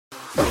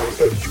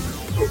Enter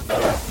the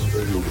Pat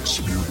Mayo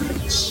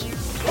Experience.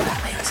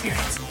 Pat Mayo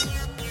Experience.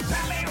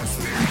 Pat Mayo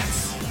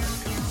Experience.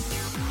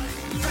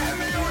 Pat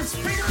Mayo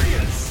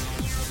Experience.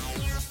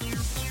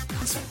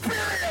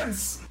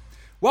 Experience.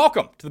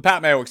 Welcome to the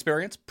Pat Mayo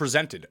Experience,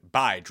 presented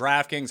by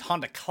DraftKings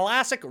Honda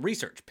Classic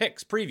Research,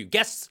 picks, preview,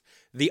 guests,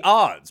 the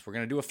odds. We're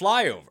going to do a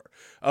flyover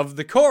of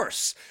the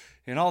course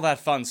and all that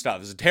fun stuff.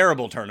 It's a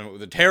terrible tournament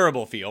with a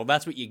terrible field.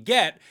 That's what you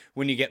get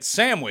when you get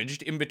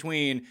sandwiched in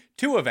between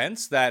two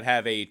events that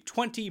have a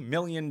 $20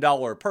 million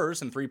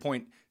purse and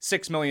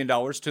 $3.6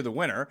 million to the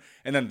winner.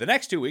 And then the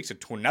next 2 weeks,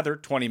 another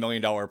 $20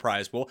 million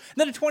prize pool, and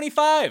then a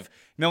 $25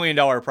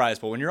 million prize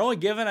pool. When you're only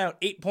giving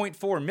out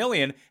 $8.4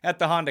 million at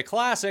the Honda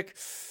Classic,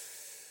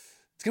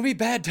 it's going to be a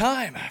bad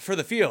time for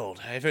the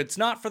field. If it's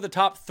not for the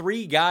top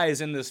three guys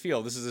in this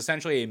field, this is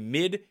essentially a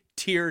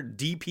mid-tier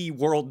DP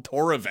World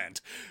Tour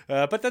event.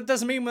 But that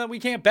doesn't mean that we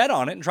can't bet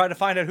on it and try to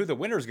find out who the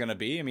winner's going to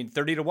be. I mean,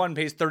 30-1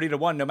 pays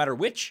 30-1 no matter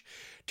which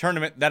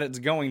tournament that it's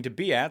going to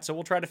be at, so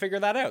we'll try to figure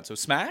that out. So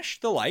smash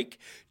the like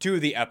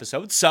to the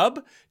episode,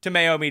 sub to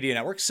Mayo Media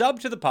Network, sub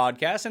to the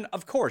podcast, and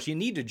of course, you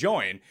need to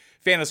join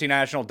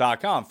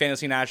FantasyNational.com.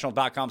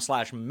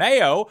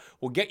 FantasyNational.com/Mayo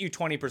will get you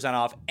 20%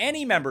 off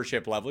any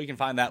membership level. You can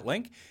find that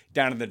link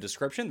down in the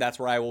description. That's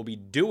where I will be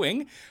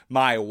doing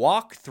my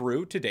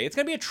walkthrough today. It's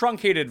going to be a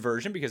truncated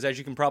version because, as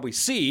you can probably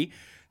see,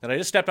 that I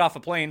just stepped off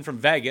a plane from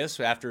Vegas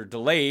after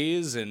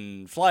delays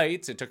and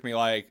flights. It took me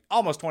like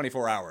almost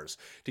 24 hours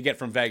to get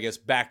from Vegas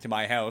back to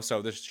my house,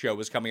 so this show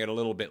was coming out a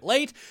little bit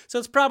late, so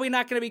it's probably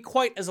not going to be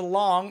quite as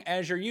long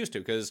as you're used to,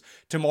 because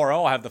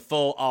tomorrow I'll have the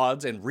full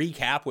odds and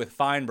recap with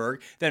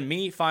Feinberg. Then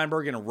me,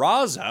 Feinberg, and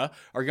Raza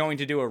are going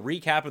to do a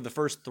recap of the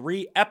first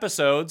 3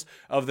 episodes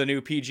of the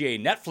new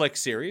PGA Netflix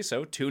series,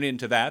 so tune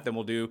into that. Then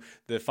we'll do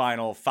the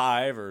final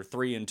 5 or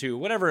 3 and 2,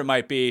 whatever it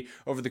might be,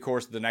 over the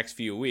course of the next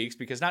few weeks,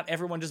 because not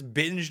everyone just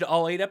binged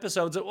all 8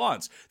 episodes at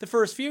once. The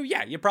first few,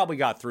 yeah, you probably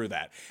got through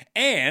that.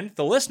 And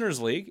the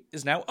Listeners League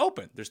is now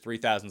open. There's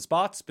 3,000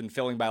 spots. It's been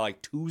filling by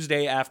like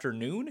Tuesday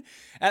afternoon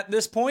at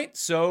this point,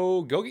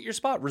 so go get your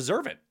spot.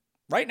 Reserve it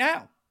right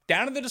now.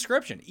 Down in the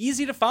description.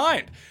 Easy to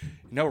find.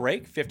 No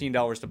rake,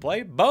 $15 to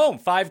play. Boom,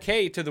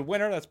 $5K to the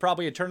winner. That's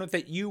probably a tournament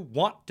that you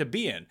want to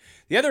be in.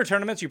 The other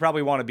tournaments you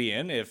probably want to be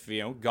in, if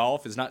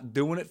golf is not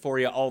doing it for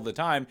you all the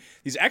time,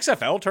 these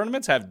XFL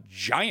tournaments have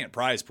giant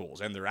prize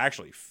pools, and they're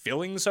actually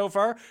filling so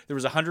far. There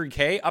was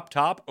 $100K up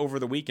top over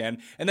the weekend,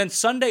 and then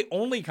Sunday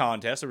only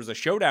contest. There was a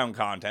showdown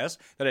contest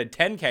that had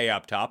 $10K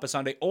up top, a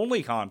Sunday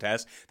only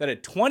contest that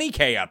had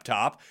 $20K up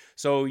top.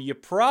 So you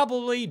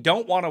probably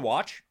don't want to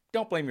watch.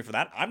 Don't blame me for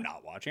that. I'm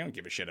not watching. I don't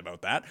give a shit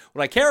about that.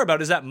 What I care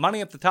about is that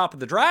money at the top of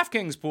the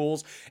DraftKings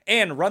pools,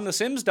 and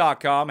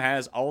RunTheSims.com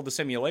has all the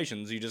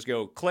simulations. You just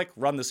go click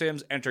Run the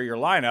Sims, enter your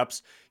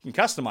lineups. You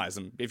can customize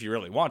them if you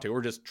really want to,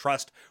 or just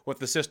trust what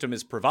the system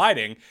is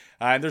providing.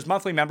 And there's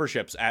monthly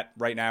memberships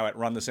right now at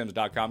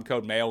RunTheSims.com.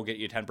 Code MAYO will get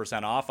you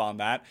 10% off on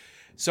that.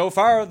 So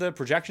far, the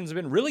projections have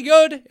been really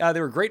good.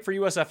 They were great for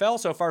USFL.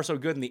 So far, so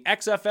good in the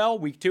XFL.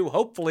 Week 2,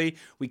 hopefully,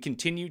 we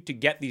continue to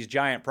get these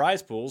giant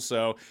prize pools.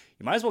 So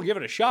you might as well give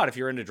it a shot if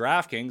you're into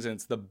DraftKings, and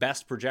it's the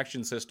best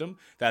projection system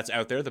that's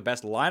out there, the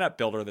best lineup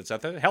builder that's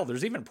out there. Hell,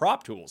 there's even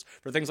prop tools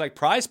for things like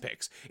Prize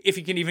Picks, if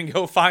you can even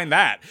go find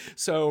that.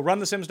 So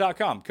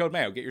RunTheSims.com, code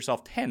MAYO, get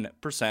yourself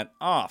 10%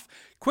 off.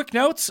 Quick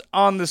notes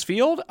on this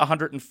field: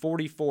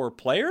 144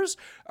 players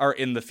are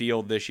in the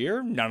field this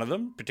year. None of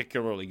them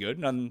particularly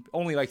good.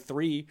 Only like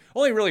 3,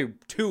 only really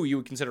 2 you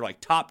would consider like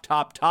top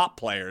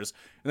players,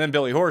 and then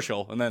Billy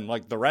Horschel, and then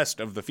like the rest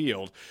of the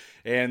field.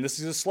 And this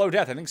is a slow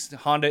death. I think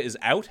Honda is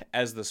out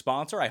as the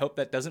sponsor. I hope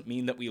that doesn't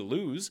mean that we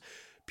lose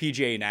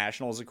PGA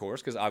Nationals, of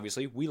course, because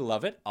obviously we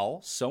love it all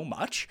so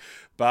much.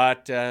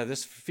 But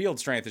this field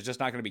strength is just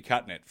not going to be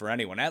cutting it for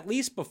anyone. At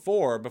least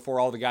before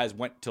all the guys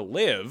went to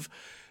live,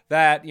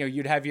 that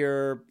you'd have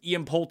your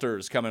Ian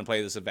Poulters come and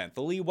play this event.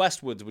 The Lee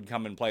Westwoods would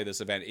come and play this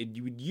event.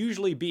 It would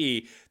usually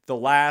be the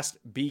last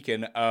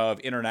beacon of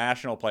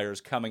international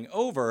players coming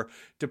over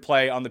to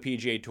play on the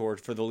PGA Tour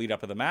for the lead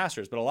up of the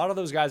Masters. But a lot of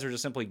those guys are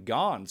just simply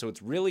gone. So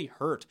it's really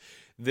hurt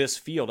this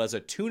field as a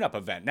tune-up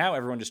event. Now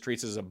everyone just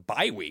treats it as a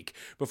bye week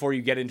before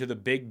you get into the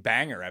big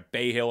banger at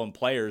Bay Hill and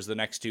Players the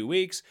next 2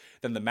 weeks,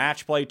 then the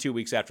match play 2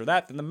 weeks after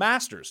that, then the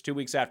Masters 2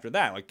 weeks after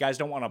that. Like, guys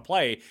don't want to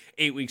play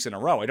 8 weeks in a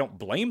row. I don't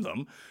blame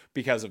them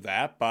because of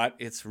that, but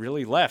it's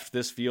really left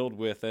this field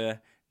with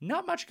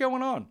not much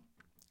going on.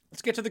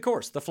 Let's get to the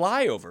course, the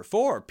flyover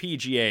for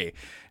PGA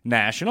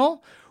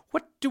National.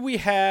 What do we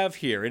have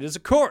here? It is a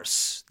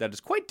course that is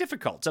quite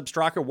difficult.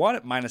 Substraka won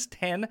at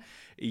 -10 a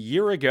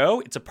year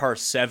ago. It's a par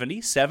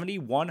 70,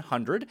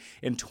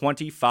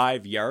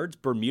 7,125 yards,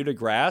 Bermuda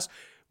grass.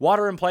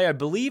 Water in play, I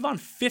believe, on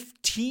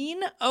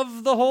 15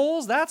 of the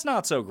holes. That's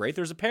not so great.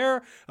 There's a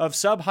pair of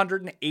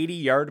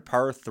sub-180-yard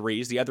par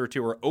 3s. The other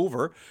 2 are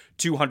over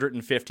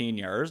 215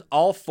 yards.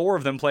 All 4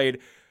 of them played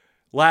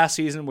last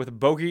season with a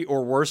bogey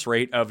or worse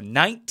rate of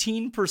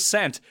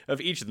 19%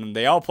 of each of them.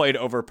 They all played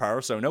over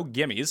par, so no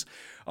gimmies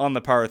on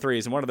the par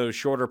 3s. And one of those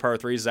shorter par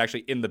 3s is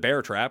actually in the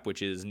bear trap,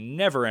 which is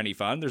never any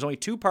fun. There's only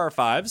 2 par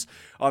 5s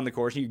on the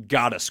course, and you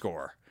gotta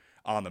score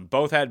on them.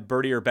 Both had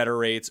birdie or better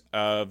rates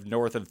of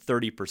north of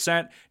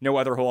 30%. No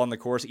other hole on the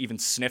course even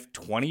sniffed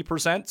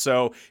 20%.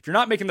 So if you're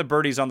not making the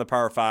birdies on the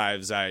par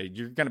 5s,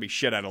 you're going to be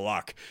shit out of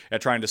luck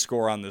at trying to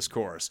score on this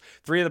course.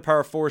 3 of the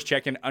par 4s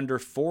check in under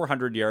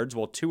 400 yards,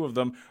 while 2 of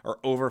them are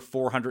over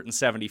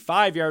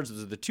 475 yards.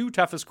 Those are the two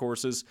toughest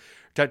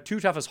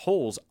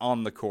holes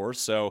on the course,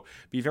 so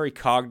be very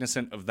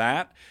cognizant of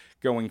that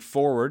going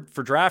forward.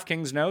 For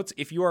DraftKings notes,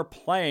 if you are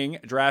playing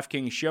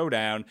DraftKings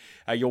Showdown,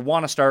 you'll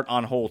want to start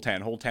on hole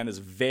 10. Hole 10 is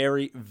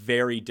very,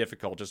 very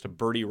difficult, just a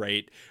birdie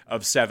rate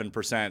of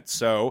 7%.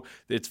 So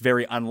it's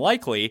very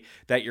unlikely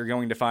that you're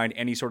going to find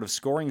any sort of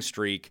scoring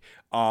streak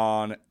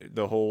on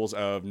the holes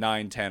of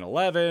 9, 10,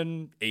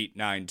 11, 8,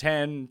 9,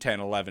 10, 10,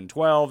 11,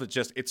 12.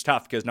 It's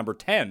tough because number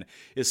 10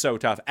 is so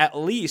tough. At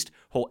least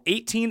hole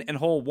 18 and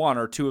hole 1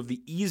 are two of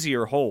the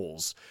easier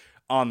holes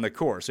on the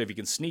course. So if you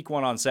can sneak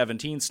one on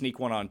 17, sneak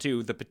one on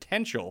 2, the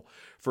potential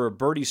for a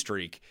birdie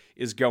streak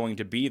is going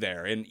to be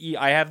there. And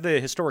I have the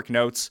historic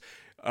notes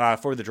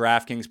for the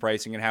DraftKings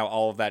pricing and how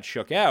all of that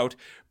shook out.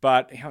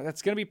 But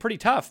that's going to be pretty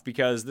tough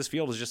because this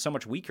field is just so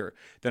much weaker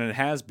than it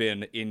has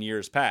been in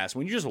years past.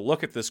 When you just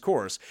look at this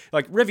course,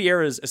 like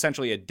Riviera is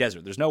essentially a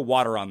desert. There's no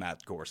water on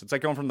that course. It's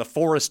like going from the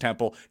Forest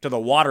Temple to the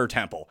Water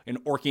Temple in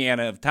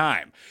Ocarina of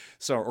Time.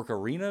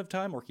 Ocarina of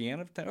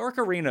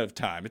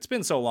Time. It's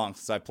been so long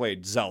since I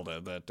played Zelda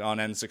that on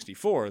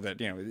N64 that,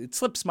 it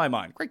slips my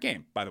mind. Great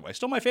game, by the way.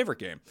 Still my favorite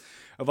game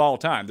of all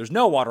time. There's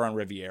no water on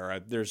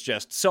Riviera. There's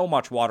just so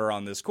much water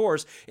on this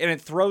course, and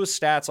it throws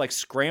stats like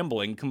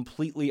scrambling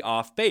completely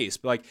off base.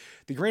 But like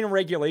the green and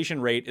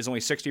regulation rate is only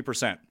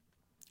 60%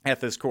 at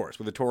this course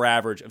with a tour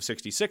average of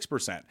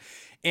 66%.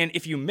 And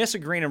if you miss a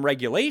green and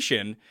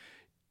regulation,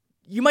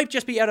 you might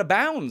just be out of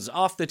bounds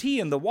off the tee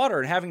in the water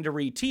and having to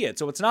re-tee it.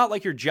 So it's not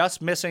like you're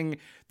just missing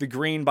the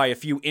green by a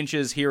few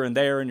inches here and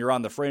there and you're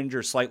on the fringe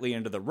or slightly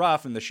into the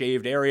rough in the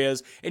shaved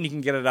areas and you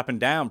can get it up and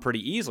down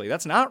pretty easily.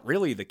 That's not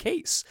really the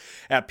case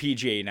at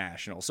PGA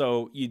National.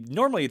 So you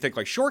normally think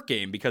like short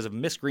game because of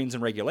missed greens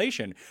and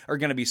regulation are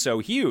going to be so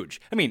huge.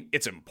 I mean,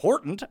 it's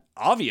important,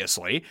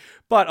 obviously,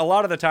 but a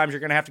lot of the times you're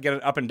going to have to get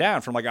it up and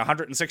down from like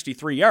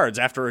 163 yards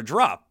after a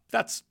drop.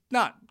 That's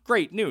not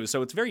great news.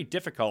 So it's very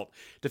difficult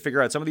to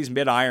figure out. Some of these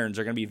mid-irons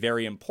are going to be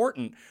very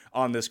important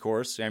on this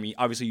course. I mean,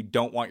 obviously you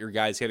don't want your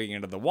guys hitting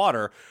into the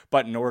water,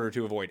 but in order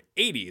to avoid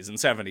 80s and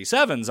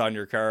 77s on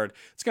your card,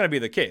 it's going to be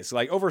the case.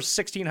 Like over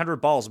 1,600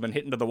 balls have been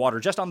hit into the water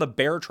just on the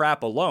bear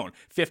trap alone,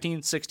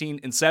 15,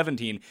 16, and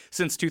 17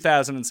 since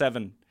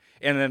 2007.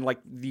 And then like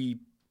in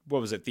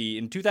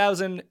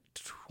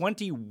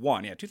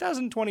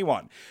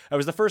 2021, it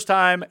was the first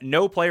time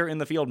no player in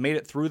the field made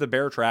it through the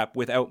bear trap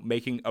without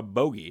making a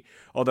bogey.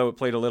 Although it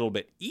played a little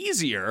bit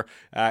easier,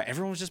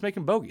 everyone was just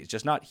making bogeys,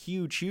 just not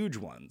huge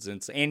ones. And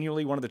it's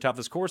annually one of the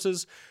toughest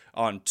courses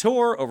on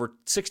tour. Over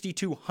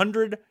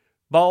 6,200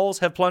 balls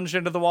have plunged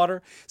into the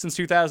water since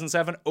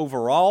 2007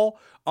 overall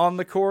on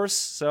the course.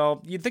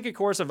 So you'd think a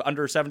course of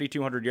under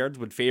 7,200 yards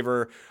would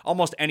favor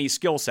almost any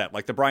skill set,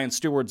 like the Brian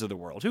Stewarts of the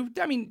world, who,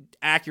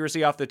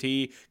 accuracy off the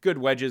tee, good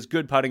wedges,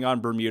 good putting on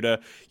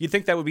Bermuda. You'd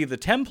think that would be the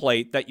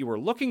template that you were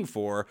looking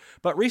for,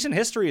 but recent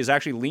history has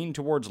actually leaned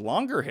towards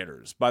longer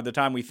hitters by the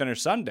time we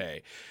finish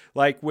Sunday.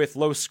 Like with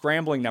low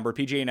scrambling number,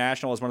 PGA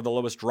National has one of the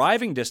lowest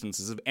driving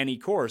distances of any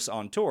course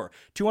on tour,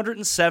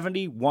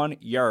 271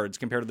 yards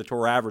compared to the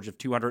tour average of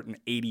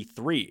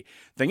 283.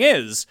 Thing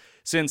is,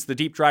 since the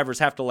deep drivers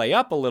have to lay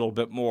up a little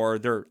bit more,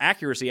 their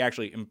accuracy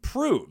actually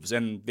improves,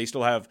 and they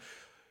still have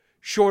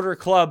shorter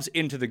clubs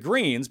into the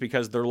greens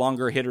because they're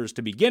longer hitters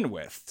to begin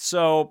with.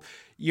 So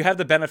you have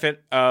the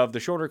benefit of the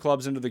shorter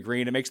clubs into the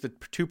green. It makes the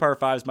 2 par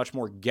 5s much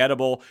more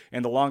gettable,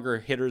 and the longer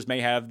hitters may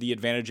have the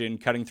advantage in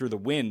cutting through the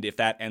wind if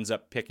that ends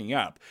up picking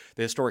up.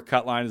 The historic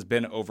cut line has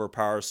been over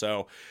par,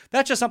 so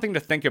that's just something to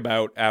think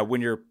about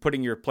when you're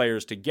putting your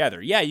players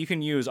together. Yeah, you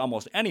can use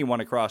almost anyone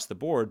across the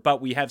board,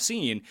 but we have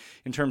seen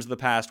in terms of the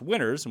past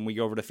winners, and we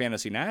go over to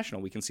Fantasy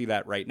National, we can see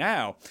that right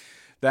now,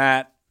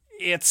 that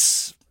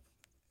it's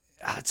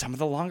some of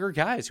the longer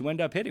guys who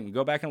end up hitting. We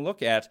go back and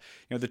look at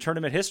the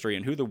tournament history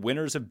and who the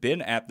winners have been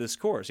at this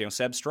course.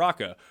 Seb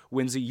Straka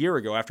wins a year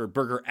ago after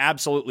Berger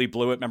absolutely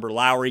blew it. Remember,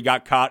 Lowry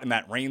got caught in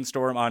that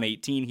rainstorm on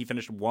 18. He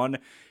finished 1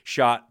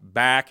 shot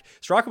back.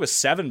 Straka was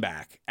 7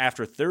 back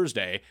after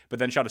Thursday, but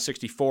then shot a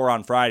 64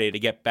 on Friday to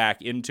get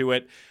back into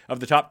it.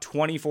 Of the top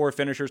 24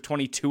 finishers,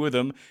 22 of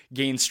them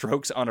gained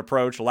strokes on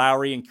approach.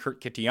 Lowry and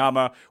Kurt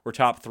Kitayama were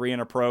top 3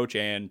 in approach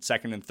and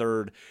second and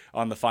third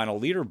on the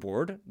final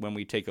leaderboard. When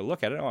we take a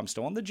look at it, I'm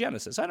still on the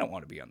Genesis. I don't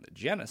want to be on the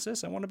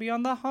Genesis. I want to be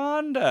on the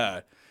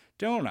Honda,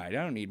 don't I? I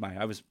don't need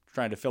I was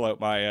trying to fill out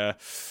my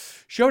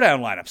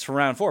showdown lineups for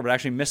round 4, but I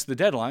actually missed the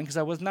deadline because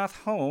I was not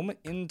home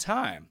in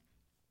time.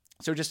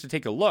 So just to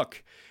take a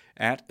look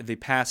at the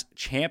past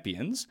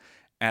champions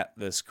at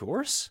this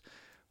course,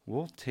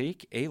 we'll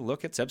take a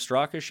look at Seb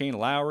Straka, Shane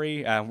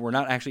Lowry. We're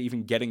not actually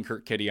even getting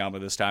Kurt Kitayama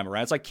this time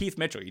around. It's like Keith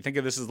Mitchell. You think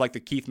of this as like the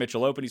Keith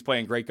Mitchell Open. He's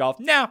playing great golf.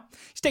 No,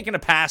 he's taking a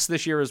pass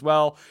this year as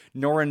well.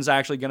 Noren's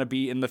actually going to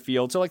be in the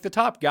field. So like the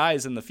top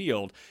guys in the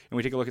field, and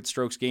we take a look at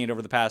strokes gained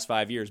over the past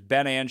 5 years.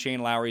 Ben An,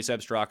 Shane Lowry,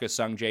 Seb Straka,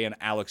 Sung Jae, and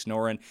Alex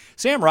Noren.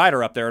 Sam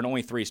Ryder up there in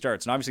only 3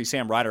 starts. And obviously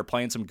Sam Ryder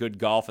playing some good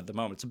golf at the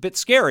moment. It's a bit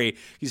scary.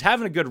 He's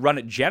having a good run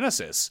at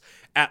Genesis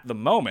at the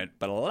moment,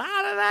 but a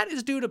lot of that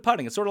is due to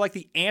putting. It's sort of like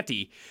the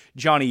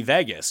anti-Johnny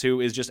Vegas, who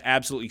is just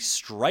absolutely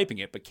striping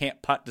it, but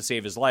can't putt to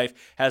save his life,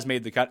 has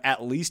made the cut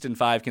at least in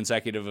 5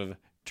 consecutive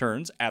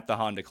turns at the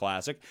Honda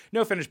Classic.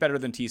 No finish better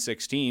than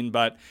T16,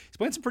 but he's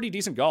playing some pretty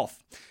decent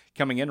golf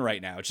coming in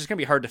right now. It's just going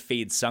to be hard to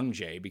fade Sung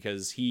Jae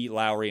because he,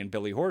 Lowry, and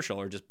Billy Horschel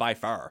are just by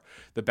far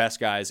the best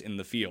guys in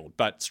the field.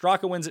 But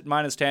Straka wins at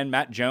 -10.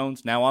 Matt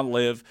Jones, now on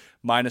LIV,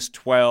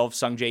 -12.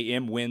 Sung Jae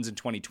Im wins in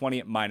 2020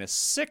 at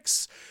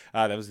 -6.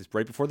 That was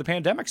right before the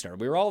pandemic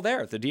started. We were all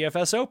there at the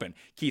DFS Open.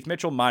 Keith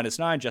Mitchell,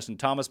 -9. Justin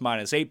Thomas,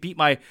 -8. Beat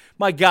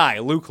my guy,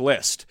 Luke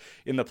List,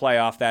 in the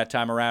playoff that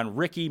time around.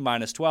 Ricky,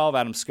 -12.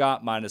 Adam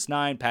Scott,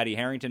 -9. Patty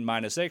Harrington,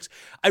 -6.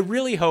 I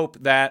really hope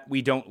that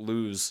we don't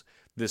lose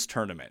this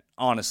tournament,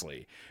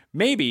 honestly.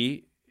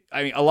 Maybe,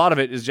 I mean, a lot of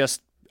it is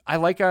just, I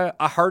like a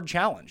hard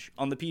challenge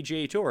on the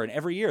PGA Tour, and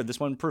every year this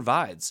one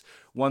provides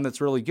one that's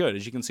really good.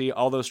 As you can see,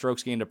 all those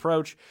strokes gained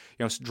approach,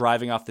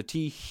 driving off the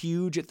tee,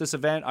 huge at this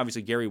event.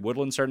 Obviously, Gary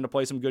Woodland starting to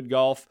play some good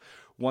golf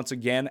once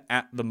again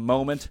at the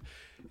moment.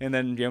 And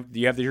then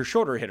you have your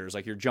shorter hitters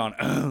like your John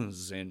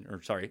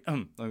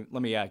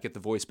let me get the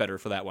voice better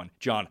for that one.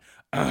 John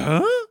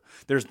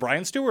There's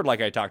Brian Stewart,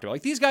 like I talked about.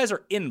 Like, these guys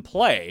are in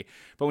play,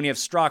 but when you have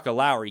Straka,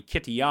 Lowry,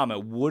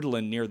 Kitayama,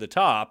 Woodland near the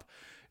top,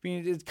 I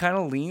mean, it kind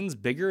of leans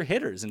bigger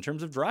hitters in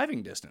terms of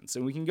driving distance.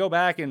 And we can go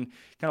back and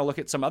kind of look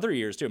at some other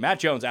years, too. Matt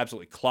Jones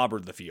absolutely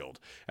clobbered the field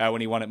when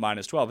he won at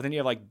 -12. But then you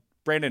have, like,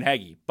 Brandon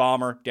Hagee,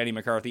 Bomber, Danny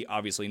McCarthy,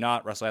 obviously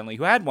not. Russell Henley,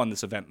 who had won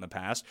this event in the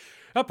past.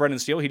 Brendan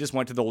Steele, he just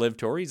went to the LIV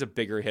Tour. He's a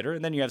bigger hitter.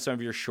 And then you have some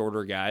of your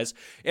shorter guys.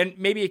 And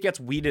maybe it gets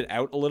weeded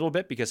out a little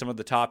bit because some of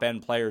the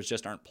top-end players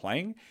just aren't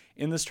playing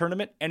in this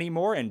tournament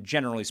anymore. And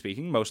generally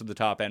speaking, most of the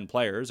top-end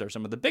players are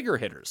some of the bigger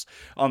hitters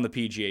on the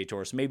PGA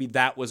Tour. So maybe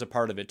that was a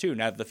part of it, too.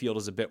 Now that the field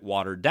is a bit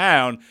watered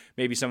down,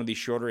 maybe some of these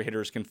shorter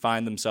hitters can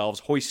find themselves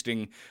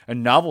hoisting a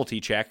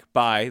novelty check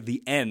by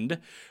the end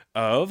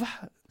of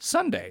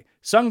Sunday.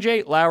 Sung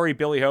Jae, Lowry,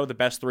 Billy Ho, the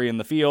best 3 in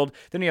the field.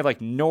 Then you have like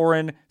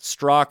Noren,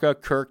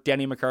 Straka, Kirk,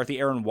 Denny McCarthy,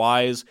 Aaron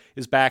Wise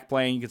is back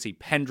playing. You can see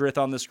Pendrith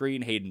on the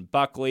screen, Hayden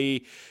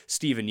Buckley,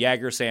 Steven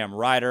Yeager, Sam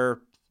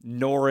Ryder,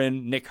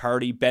 Noren, Nick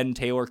Hardy, Ben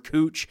Taylor,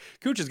 Cooch.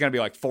 Cooch is going to be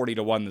like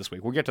 40-1 this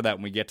week. We'll get to that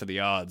when we get to the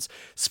odds.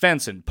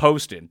 Svensson,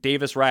 Poston,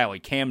 Davis Riley,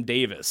 Cam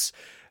Davis.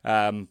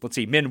 Let's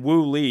see, Min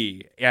Woo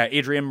Lee,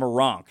 Adrian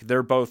Moronk.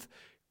 They're both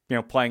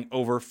playing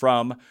over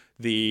from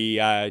the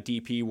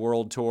DP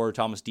World Tour.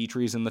 Thomas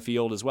Dietrich's in the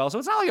field as well. So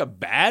it's not like a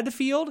bad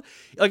field.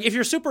 Like, if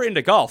you're super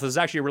into golf, this is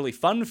actually a really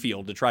fun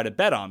field to try to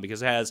bet on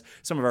because it has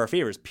some of our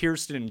favorites.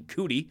 Pearson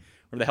Coody,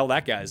 whatever the hell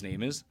that guy's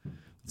name is.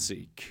 Let's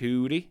see,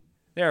 Coody.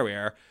 There we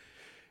are.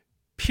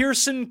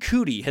 Pearson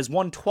Coody has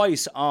won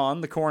twice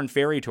on the Korn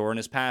Ferry Tour in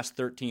his past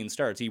 13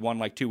 starts. He won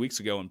like 2 weeks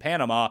ago in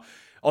Panama.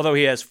 Although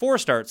he has 4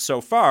 starts so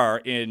far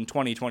in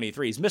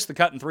 2023. He's missed the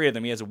cut in 3 of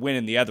them. He has a win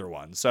in the other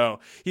one. So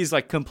he's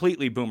like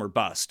completely boomer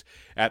bust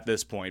at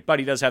this point. But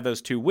he does have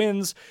those 2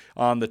 wins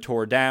on the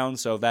Tour Down,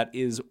 so that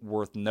is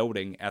worth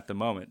noting at the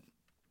moment.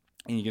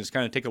 And you can just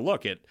kind of take a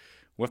look at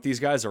what these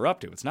guys are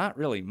up to. It's not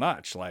really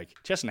much. Like,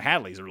 Justin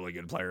Hadley's a really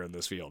good player in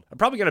this field. I'm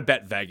probably going to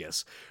bet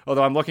Vegas,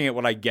 although I'm looking at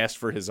what I guessed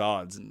for his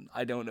odds, and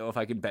I don't know if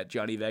I can bet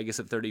Johnny Vegas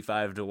at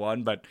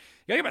 35-1, but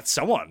you got to bet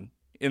someone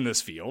in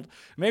this field.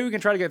 Maybe we can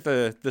try to get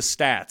the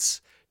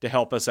stats to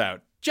help us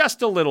out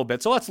just a little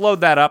bit. So let's load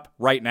that up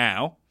right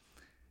now.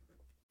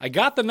 I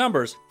got the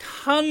numbers.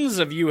 Tons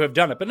of you have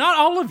done it, but not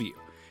all of you.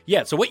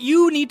 Yeah, so what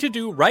you need to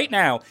do right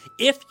now,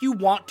 if you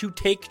want to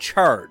take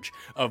charge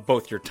of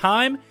both your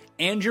time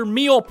and your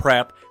meal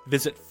prep,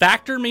 visit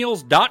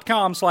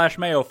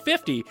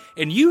factormeals.com/Mayo50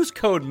 and use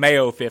code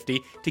Mayo50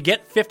 to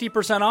get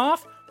 50%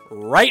 off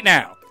right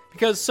now.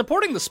 Because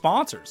supporting the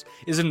sponsors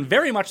is in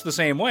very much the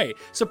same way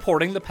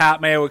supporting the Pat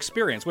Mayo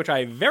experience, which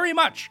I very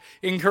much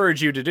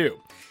encourage you to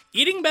do.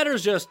 Eating better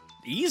is just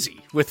easy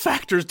with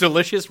Factor's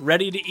delicious,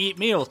 ready-to-eat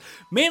meals.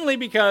 Mainly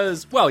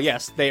because, well,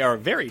 yes, they are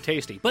very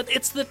tasty, but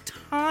it's the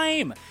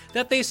time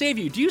that they save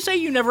you. Do you say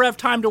you never have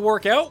time to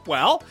work out?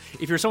 Well,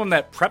 if you're someone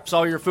that preps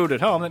all your food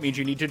at home, that means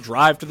you need to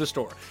drive to the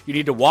store. You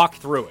need to walk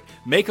through it,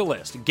 make a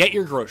list, get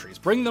your groceries,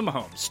 bring them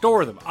home,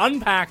 store them,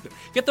 unpack them,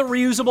 get the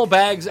reusable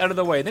bags out of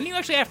the way. Then you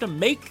actually have to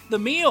make the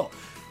meal.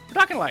 We're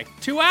talking like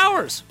 2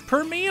 hours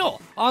per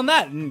meal on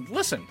that. And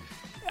listen,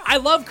 I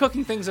love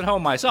cooking things at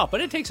home myself,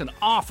 but it takes an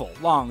awful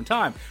long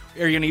time.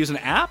 Are you going to use an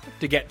app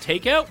to get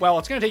takeout? Well,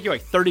 it's going to take you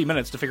like 30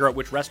 minutes to figure out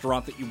which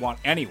restaurant that you want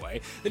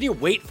anyway. Then you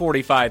wait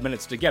 45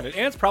 minutes to get it,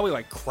 and it's probably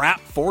like crap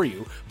for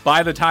you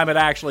by the time it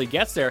actually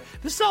gets there.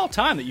 This is all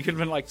time that you could have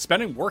been like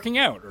spending working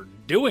out or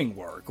doing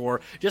work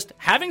or just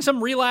having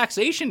some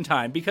relaxation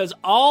time, because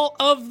all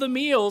of the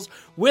meals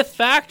with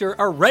Factor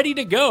are ready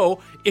to go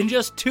in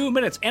just 2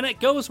 minutes, and it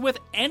goes with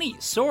any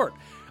sort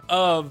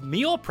of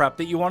meal prep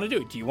that you want to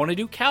do. Do you want to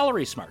do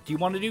Calorie Smart? Do you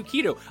want to do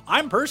keto?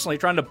 I'm personally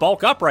trying to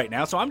bulk up right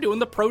now, so I'm doing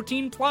the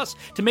Protein Plus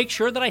to make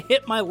sure that I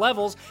hit my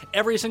levels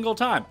every single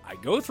time. I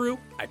go through,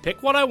 I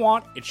pick what I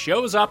want, it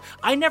shows up.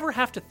 I never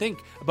have to think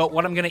about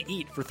what I'm going to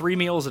eat for 3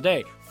 meals a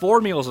day, 4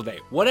 meals a day,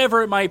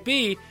 whatever it might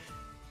be,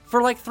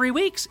 for like 3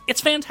 weeks.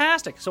 It's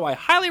fantastic. So I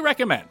highly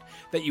recommend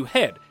that you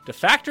head to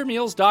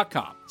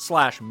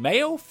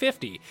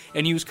factormeals.com/mayo50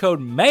 and use code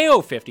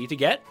MAYO50 to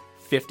get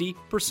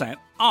 50%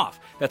 off.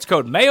 That's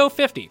code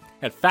MAYO50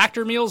 at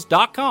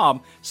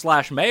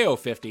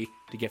factormeals.com/MAYO50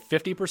 to get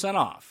 50%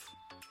 off.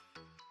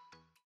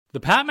 The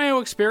Pat Mayo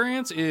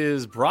Experience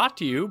is brought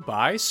to you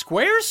by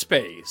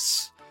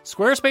Squarespace.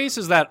 Squarespace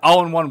is that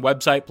all-in-one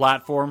website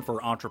platform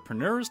for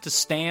entrepreneurs to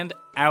stand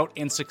out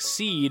and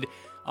succeed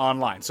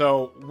online.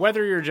 So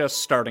whether you're just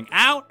starting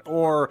out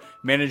or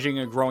managing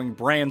a growing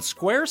brand,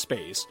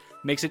 Squarespace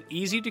makes it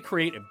easy to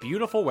create a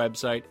beautiful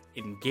website,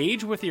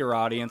 engage with your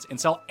audience, and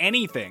sell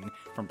anything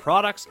from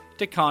products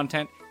to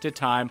content to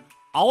time,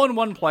 all in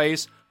one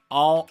place,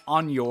 all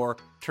on your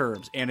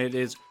terms. And it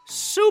is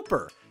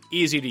super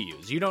easy to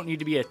use. You don't need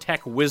to be a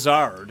tech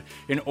wizard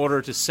in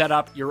order to set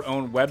up your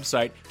own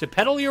website to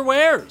peddle your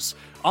wares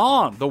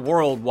on the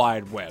World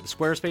Wide Web.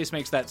 Squarespace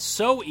makes that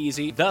so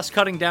easy, thus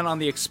cutting down on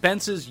the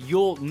expenses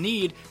you'll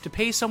need to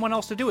pay someone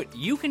else to do it.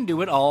 You can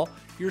do it all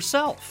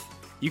yourself.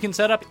 You can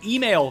set up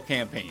email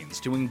campaigns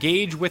to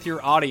engage with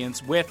your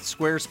audience with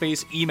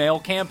Squarespace email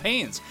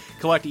campaigns.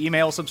 Collect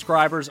email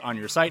subscribers on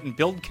your site and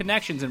build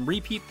connections and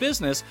repeat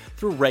business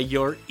through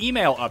regular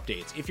email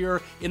updates. If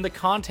you're in the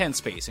content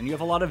space and you have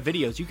a lot of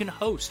videos, you can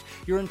host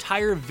your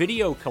entire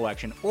video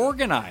collection,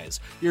 organize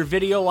your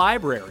video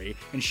library,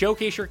 and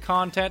showcase your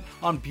content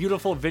on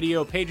beautiful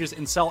video pages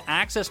and sell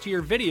access to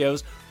your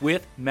videos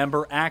with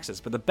member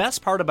access. But the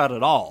best part about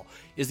it all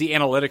is the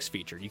analytics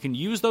feature. You can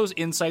use those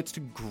insights to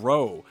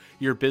grow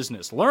your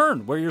business.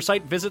 Learn where your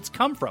site visits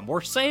come from,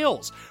 where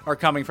sales are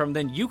coming from.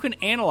 Then you can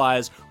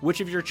analyze which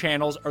of your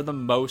channels are the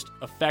most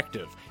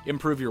effective.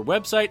 Improve your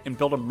website and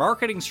build a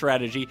marketing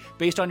strategy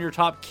based on your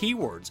top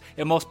keywords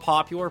and most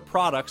popular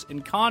products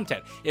and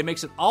content. It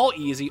makes it all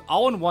easy,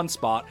 all in one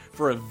spot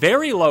for a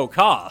very low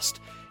cost.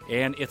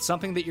 And it's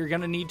something that you're going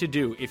to need to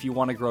do if you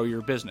want to grow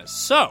your business.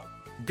 So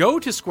go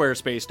to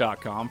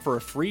squarespace.com for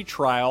a free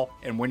trial,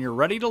 and when you're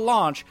ready to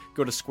launch,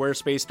 go to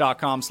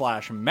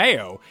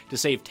squarespace.com/mayo to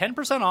save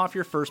 10% off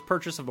your first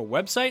purchase of a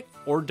website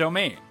or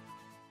domain.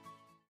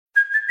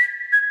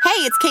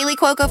 Hey, it's Kaylee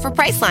Cuoco for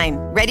Priceline.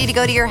 Ready to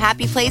go to your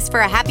happy place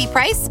for a happy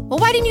price? Well,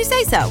 why didn't you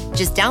say so?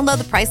 Just download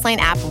the Priceline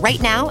app right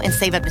now and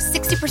save up to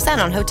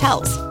 60% on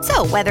hotels.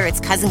 So whether it's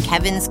Cousin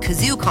Kevin's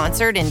Kazoo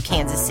Concert in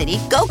Kansas City,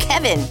 go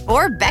Kevin,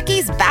 or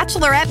Becky's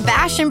Bachelorette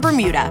Bash in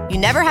Bermuda, you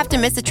never have to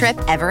miss a trip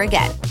ever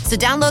again. So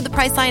download the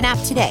Priceline app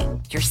today.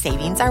 Your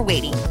savings are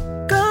waiting.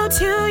 Go to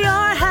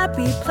your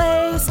happy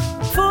place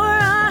for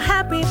a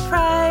happy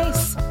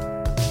price.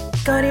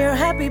 Go to your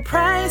happy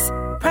price,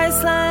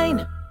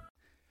 Priceline.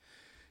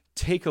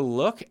 Take a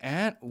look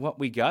at what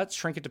we got.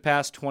 Shrink it to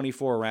past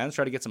 24 rounds.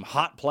 Try to get some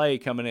hot play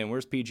coming in.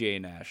 Where's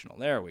PGA National?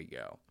 There we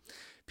go.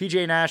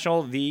 PGA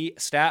National, the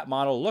stat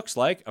model looks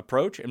like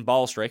approach and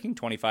ball striking,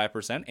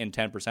 25% and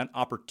 10%.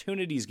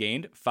 Opportunities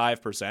gained,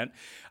 5%.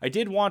 I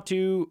did want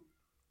to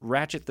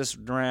ratchet this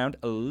round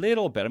a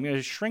little bit. I'm going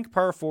to shrink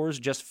par fours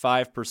just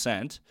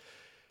 5%.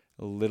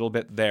 A little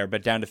bit there,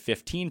 but down to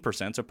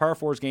 15%. So par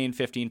fours gained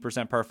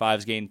 15%, par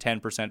fives gained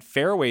 10%,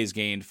 fairways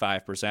gained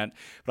 5%.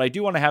 But I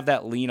do want to have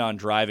that lean on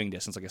driving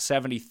distance, like a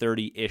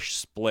 70-30-ish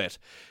split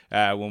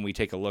when we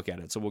take a look at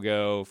it. So we'll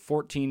go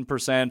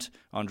 14%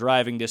 on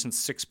driving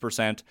distance,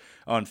 6%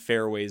 on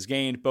fairways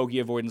gained, bogey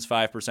avoidance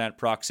 5%,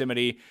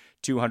 proximity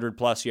 200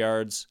 plus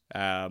yards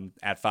at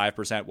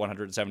 5%,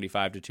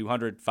 175 to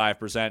 200,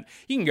 5%.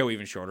 You can go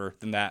even shorter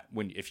than that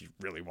if you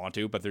really want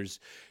to, but there's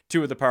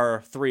two of the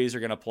par threes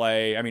are going to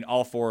play. I mean,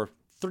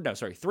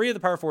 three of the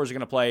par fours are going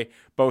to play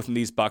both in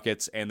these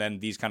buckets, and then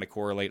these kind of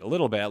correlate a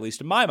little bit, at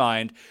least in my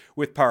mind,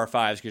 with par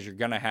fives, because you're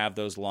going to have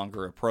those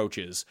longer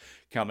approaches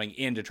coming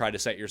in to try to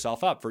set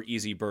yourself up for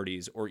easy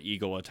birdies or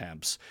eagle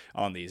attempts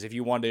on these. If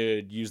you want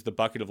to use the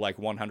bucket of like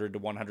 100 to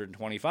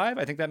 125,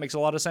 I think that makes a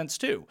lot of sense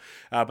too.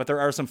 But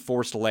there are some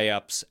forced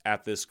layups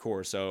at this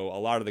course, so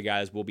a lot of the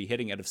guys will be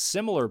hitting out of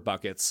similar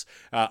buckets,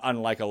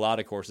 unlike a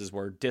lot of courses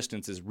where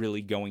distance is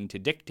really going to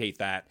dictate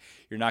that.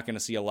 You're not going to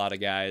see a lot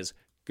of guys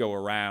go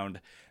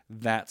around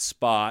that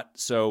spot.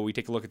 So we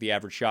take a look at the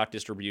average shot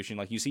distribution.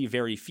 Like you see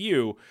very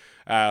few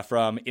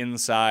from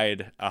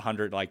inside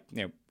 100, like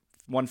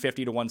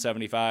 150 to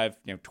 175,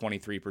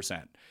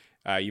 23%.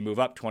 You move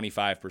up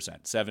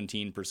 25%,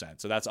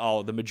 17%. So that's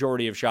all the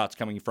majority of shots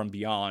coming from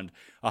beyond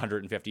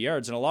 150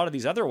 yards. And a lot of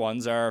these other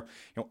ones are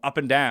up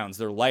and downs.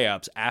 They're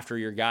layups after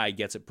your guy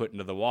gets it put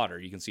into the water.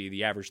 You can see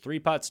the average 3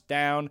 putts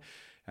down.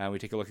 We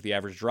take a look at the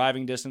average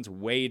driving distance,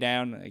 way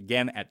down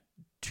again at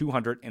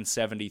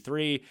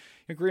 273.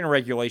 Green and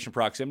regulation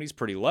proximity is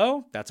pretty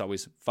low. That's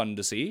always fun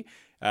to see.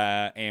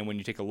 And when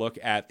you take a look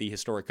at the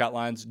historic cut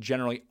lines,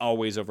 generally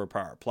always over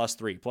par.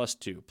 +3,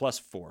 +2,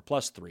 +4,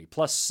 +3,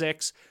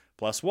 +6,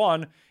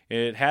 +1.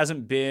 It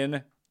hasn't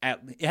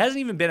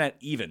even been at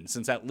even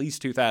since at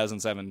least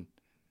 2007.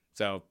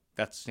 So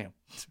that's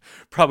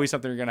probably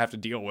something you're going to have to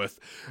deal with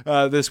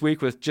this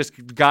week with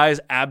just guys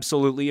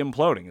absolutely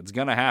imploding. It's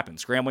going to happen.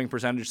 Scrambling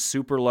percentage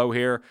super low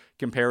here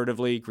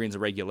comparatively. Greens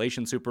and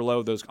regulation super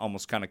low. Those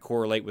almost kind of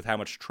correlate with how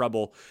much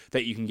trouble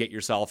that you can get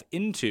yourself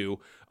into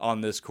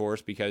on this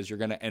course because you're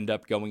going to end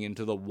up going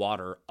into the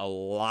water a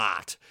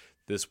lot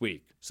this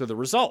week. So the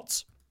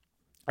results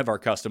of our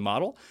custom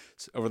model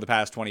over the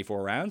past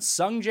 24 rounds: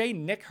 Sungjae,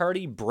 Nick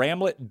Hardy,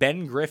 Bramlett,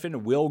 Ben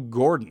Griffin, Will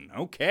Gordon.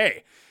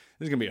 Okay.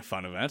 This is going to be a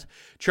fun event.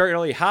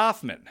 Charlie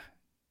Hoffman,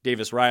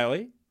 Davis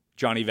Riley,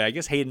 Johnny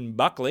Vegas, Hayden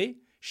Buckley,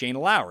 Shane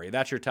Lowry.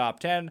 That's your top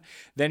 10.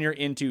 Then you're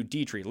into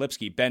Dietrich,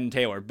 Lipsky, Ben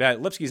Taylor.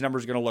 Lipsky's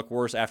numbers are going to look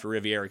worse after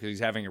Riviera because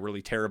he's having a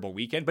really terrible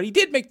weekend, but he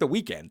did make the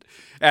weekend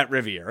at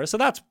Riviera, so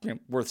that's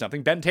worth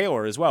something. Ben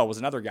Taylor as well was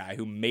another guy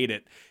who made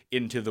it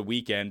into the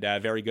weekend.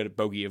 Very good at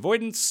bogey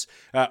avoidance.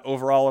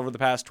 Overall, over the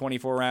past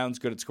 24 rounds,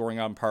 good at scoring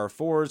on par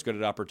 4s, good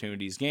at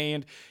opportunities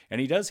gained,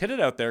 and he does hit it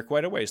out there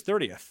quite a ways.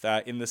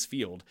 30th in this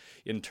field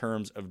in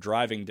terms of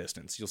driving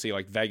distance. You'll see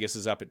like Vegas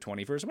is up at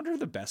 21st. I wonder who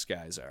the best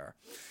guys are.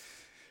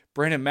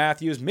 Brandon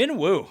Matthews,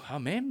 Minwoo. Oh,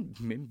 man,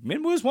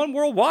 Minwoo's won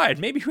worldwide.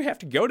 Maybe we have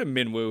to go to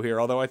Minwoo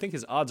here, although I think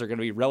his odds are going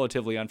to be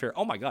relatively unfair.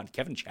 Oh, my God,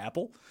 Kevin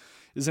Chappell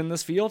is in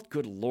this field?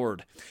 Good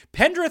Lord.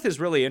 Pendrith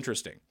is really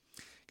interesting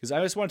because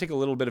I just want to take a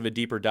little bit of a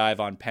deeper dive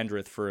on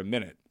Pendrith for a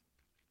minute.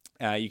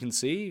 You can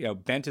see,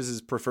 bent is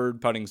his preferred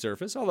putting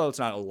surface, although it's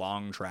not a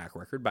long track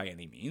record by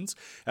any means.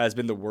 Has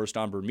been the worst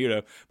on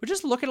Bermuda. But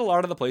just look at a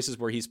lot of the places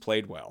where he's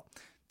played well.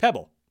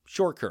 Pebble,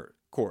 short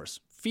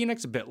course.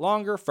 Phoenix, a bit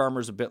longer.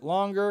 Farmers, a bit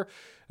longer.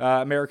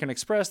 American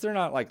Express, they're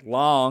not like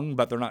long,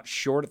 but they're not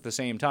short at the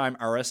same time.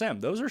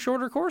 RSM, those are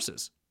shorter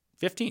courses.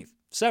 15th,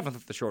 7th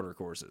of the shorter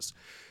courses.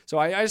 So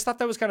I just thought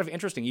that was kind of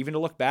interesting, even to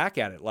look back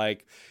at it.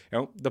 Like,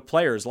 the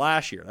Players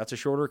last year, that's a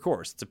shorter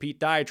course. It's a Pete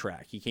Dye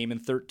track. He came in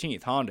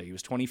 13th. Honda, he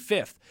was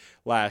 25th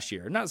last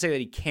year. Not to say that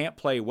he can't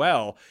play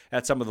well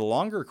at some of the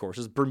longer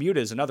courses.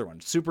 Bermuda is another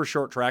one. Super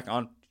short track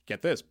on,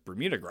 get this,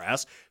 Bermuda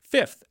grass,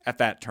 5th at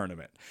that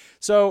tournament.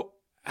 So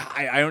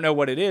I don't know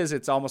what it is.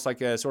 It's almost like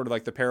a sort of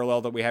like the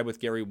parallel that we had with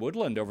Gary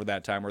Woodland over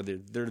that time, where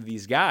there are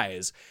these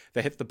guys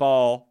that hit the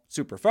ball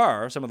super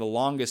far, some of the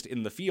longest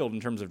in the field in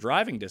terms of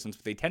driving distance,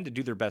 but they tend to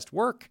do their best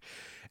work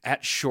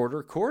at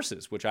shorter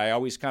courses, which I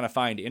always kind of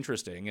find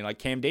interesting. And like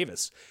Cam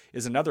Davis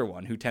is another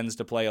one who tends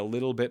to play a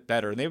little bit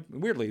better. And they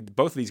weirdly,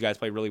 both of these guys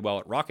play really well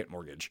at Rocket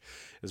Mortgage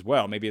as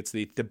well. Maybe it's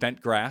the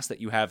bent grass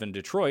that you have in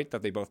Detroit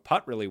that they both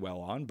putt really well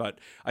on, but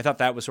I thought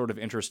that was sort of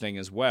interesting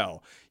as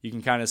well. You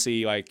can kind of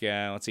see like,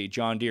 let's see,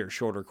 John Deere,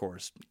 shorter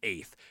course,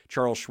 8th.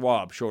 Charles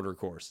Schwab, shorter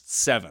course,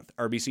 7th.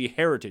 RBC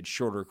Heritage,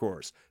 shorter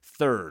course,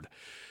 3rd.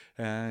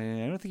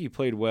 I don't think he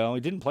played well.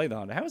 He didn't play the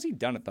Honda. How has he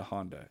done at the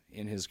Honda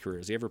in his career?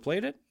 Has he ever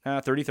played it?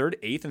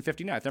 33rd, 8th, and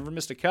 59th. Never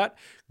missed a cut.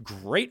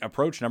 Great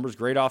approach numbers,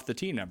 great off the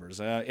tee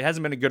numbers. It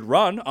hasn't been a good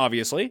run,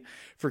 obviously,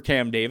 for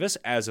Cam Davis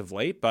as of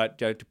late, but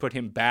to put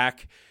him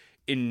back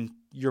in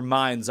your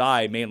mind's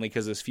eye, mainly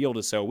because this field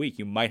is so weak,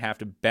 you might have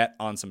to bet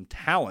on some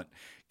talent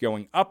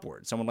going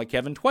upward. Someone like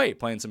Kevin Tway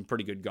playing some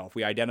pretty good golf.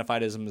 We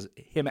identified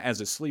him as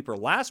a sleeper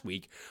last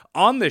week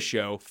on this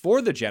show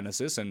for the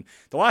Genesis, and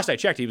the last I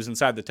checked, he was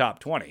inside the top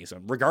 20. So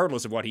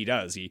regardless of what he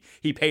does,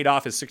 he paid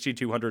off his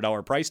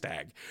 $6,200 price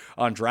tag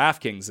on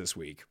DraftKings this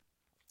week.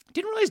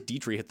 Didn't realize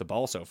Dietrich hit the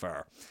ball so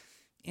far.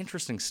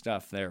 Interesting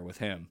stuff there with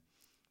him.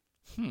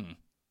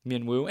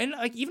 Minwoo. And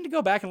like even to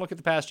go back and look at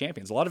the past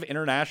champions, a lot of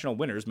international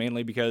winners,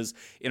 mainly because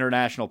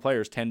international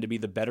players tend to be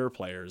the better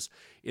players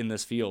in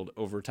this field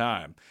over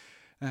time.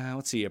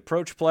 Let's see,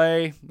 approach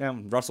play.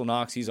 Russell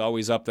Knox, he's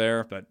always up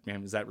there, but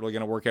is that really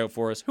going to work out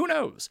for us? Who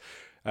knows?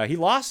 He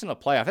lost in a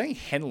playoff. I think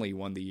Henley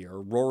won the year,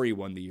 or Rory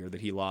won the year that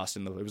he lost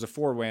in it was a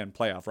 4-man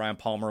playoff. Ryan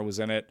Palmer was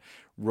in it,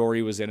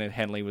 Rory was in it,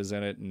 Henley was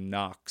in it, and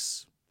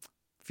Knox.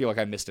 I feel like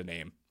I missed a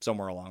name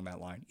somewhere along that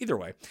line. Either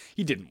way,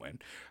 he didn't win.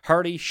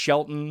 Hardy,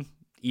 Shelton,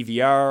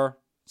 EVR,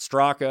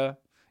 Straka,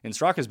 and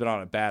Straka's been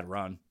on a bad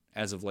run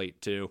as of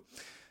late too.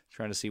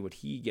 Trying to see what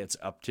he gets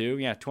up to.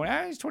 Yeah,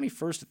 he's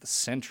 21st at the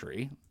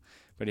Century.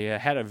 But he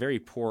had a very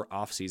poor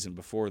offseason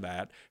before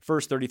that.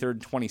 First, 33rd,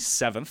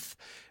 27th.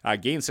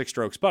 Gained 6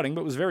 strokes putting,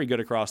 but was very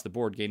good across the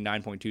board. Gained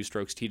 9.2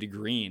 strokes tee to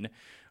green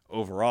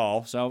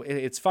overall. So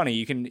it's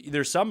funny.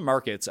 There's some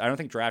markets, I don't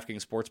think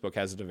DraftKings Sportsbook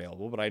has it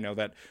available, but I know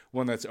that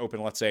one that's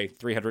open, let's say,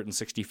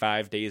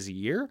 365 days a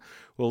year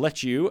will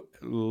let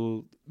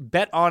you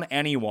bet on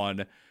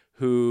anyone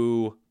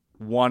who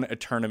won a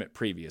tournament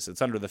previous.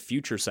 It's under the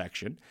future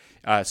section,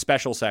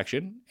 special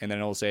section, and then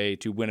it'll say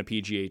to win a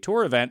PGA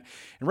Tour event.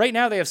 And right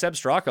now they have Seb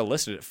Straka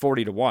listed at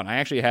 40-1. I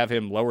actually have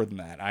him lower than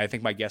that. I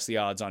think my guess the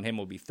odds on him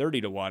will be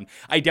 30-1.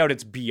 I doubt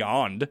it's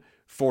beyond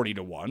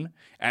 40-1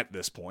 at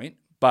this point.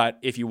 But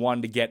if you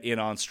wanted to get in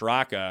on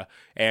Straka,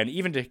 and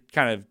even to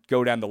kind of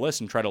go down the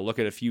list and try to look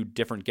at a few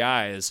different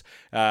guys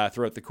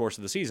throughout the course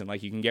of the season,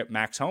 like you can get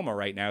Max Homa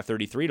right now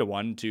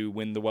 33-1 to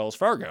win the Wells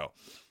Fargo.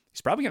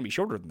 He's probably going to be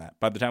shorter than that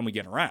by the time we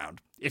get around,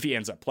 if he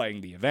ends up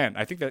playing the event.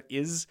 I think that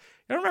is,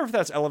 I don't remember if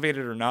that's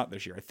elevated or not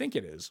this year. I think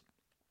it is,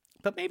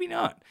 but maybe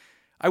not.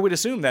 I would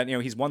assume that,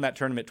 he's won that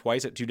tournament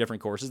twice at two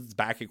different courses. It's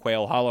back at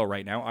Quail Hollow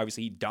right now.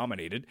 Obviously, he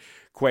dominated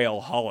Quail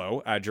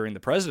Hollow during the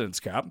President's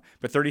Cup,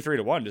 but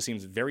 33-1 just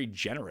seems very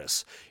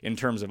generous in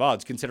terms of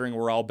odds, considering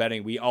we all bet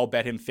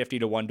him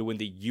 50-1 to win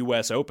the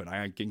U.S. Open.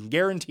 I can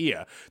guarantee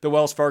you the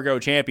Wells Fargo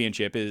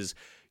Championship is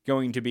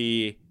going to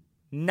be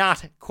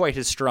not quite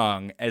as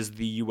strong as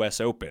the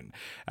U.S. Open,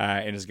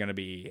 and is going to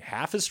be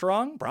half as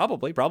strong,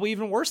 probably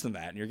even worse than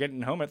that. And you're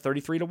getting home at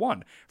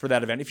 33-1 for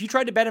that event. If you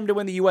tried to bet him to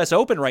win the U.S.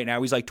 Open right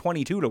now, he's like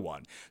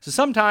 22-1. So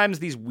sometimes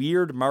these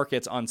weird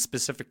markets on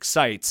specific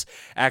sites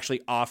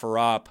actually offer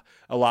up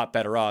a lot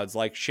better odds.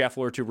 Like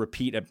Scheffler to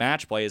repeat at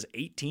match play is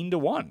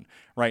 18-1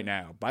 right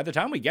now. By the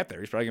time we get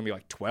there, he's probably going to be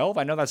like 12.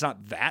 I know that's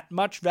not that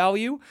much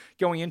value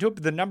going into it,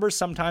 but the numbers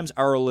sometimes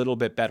are a little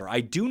bit better.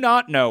 I do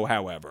not know,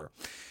 however,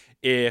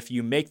 if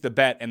you make the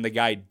bet and the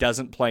guy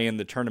doesn't play in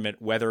the tournament,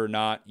 whether or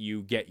not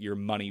you get your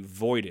money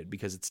voided,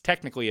 because it's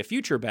technically a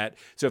future bet.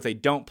 So if they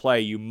don't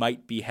play, you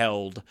might be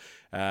held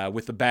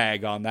with the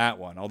bag on that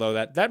one. Although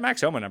that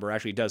Max Homa number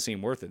actually does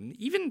seem worth it. And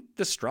even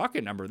the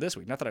Straka number this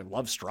week, not that I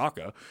love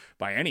Straka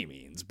by any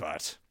means,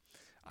 but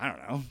I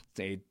don't know.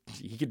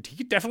 He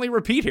could definitely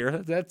repeat here.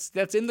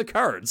 That's in the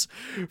cards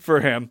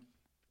for him.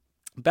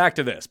 Back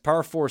to this.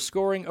 Par 4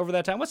 scoring over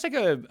that time. Let's take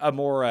a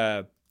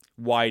more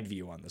wide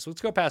view on this.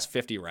 Let's go past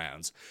 50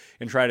 rounds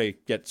and try to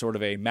get sort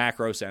of a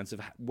macro sense of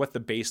what the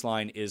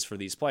baseline is for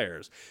these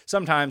players.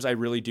 Sometimes I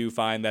really do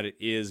find that it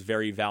is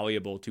very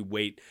valuable to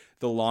wait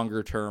the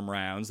longer term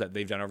rounds that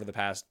they've done over the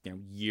past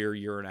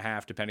year and a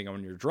half, depending on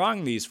when you're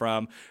drawing these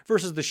from,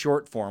 versus the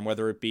short form,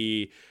 whether it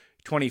be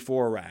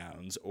 24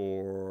 rounds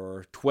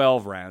or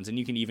 12 rounds. And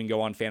you can even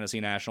go on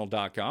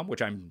fantasynational.com, which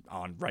I'm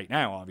on right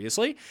now,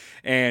 obviously,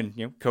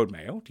 and code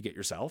Mayo to get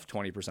yourself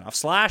 20% off,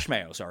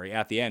 /Mayo,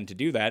 at the end to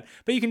do that.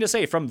 But you can just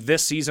say from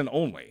this season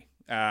only.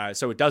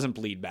 So it doesn't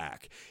bleed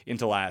back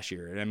into last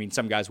year. And I mean,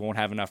 some guys won't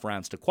have enough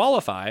rounds to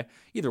qualify.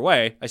 Either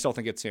way, I still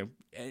think it's an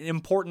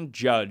important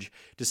judge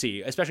to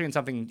see, especially in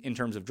something in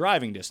terms of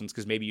driving distance,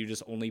 because maybe you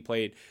just only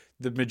played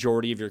the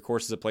majority of your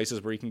courses at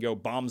places where you can go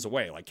bombs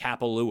away, like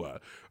Kapalua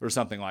or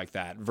something like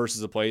that,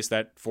 versus a place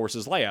that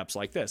forces layups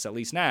like this. At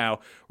least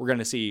now we're going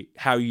to see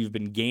how you've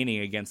been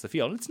gaining against the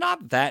field. It's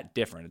not that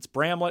different. It's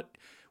Bramlett,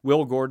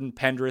 Will Gordon,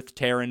 Pendrith,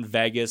 Taryn,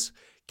 Vegas,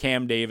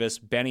 Cam Davis,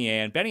 Benny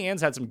Ann. Benny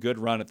Ann's had some good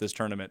run at this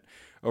tournament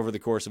over the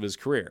course of his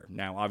career.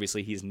 Now,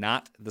 obviously, he's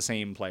not the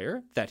same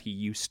player that he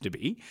used to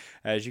be,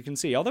 as you can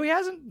see. Although he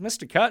hasn't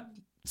missed a cut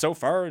so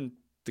far in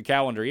the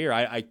calendar year.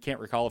 I can't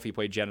recall if he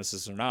played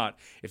Genesis or not.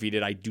 If he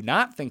did, I do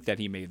not think that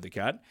he made the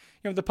cut.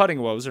 The putting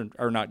woes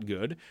are not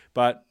good,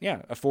 but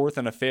yeah, a fourth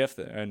and a fifth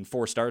and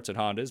 4 starts at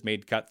Hondas,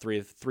 made cut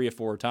three or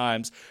four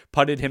times,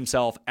 putted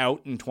himself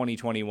out in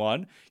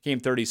 2021, came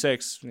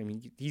 36. I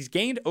mean, he's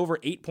gained over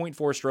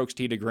 8.4 strokes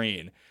tee to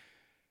green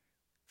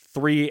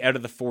 3 out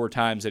of the 4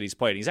 times that he's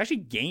played. He's actually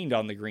gained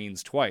on the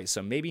greens twice,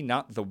 so maybe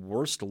not the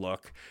worst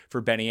look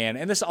for Benny Ann.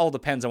 And this all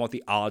depends on what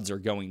the odds are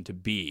going to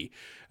be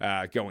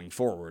going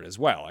forward as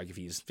well. Like if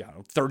he's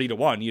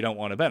 30-1, you don't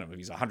want to bet him. If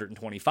he's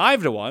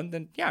 125-1,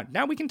 then yeah,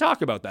 now we can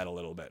talk about that a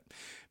little bit.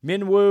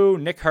 Minwoo,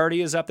 Nick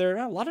Hardy is up there.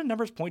 A lot of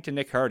numbers point to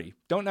Nick Hardy.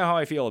 Don't know how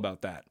I feel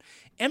about that.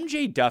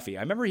 MJ Duffy,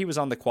 I remember he was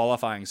on the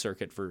qualifying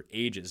circuit for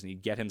ages, and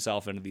he'd get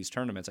himself into these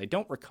tournaments. I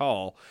don't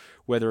recall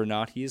whether or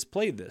not he has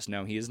played this.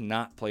 No, he has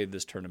not played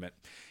this tournament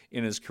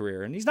in his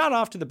career, and he's not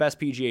off to the best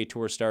PGA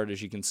Tour start,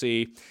 as you can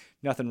see.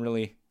 Nothing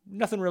really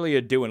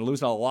doing,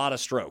 losing a lot of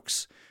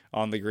strokes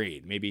on the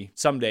green. Maybe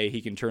someday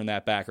he can turn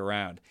that back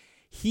around.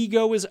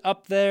 Higo is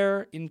up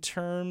there in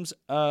terms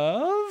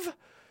of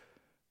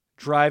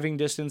driving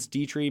distance.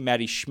 Dietrich,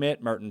 Matty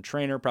Schmidt, Martin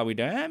Trainer probably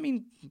done. I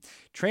mean,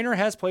 Trainer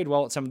has played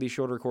well at some of these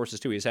shorter courses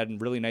too. He's had a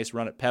really nice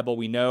run at Pebble.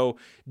 We know,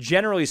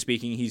 generally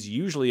speaking, he's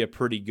usually a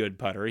pretty good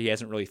putter. He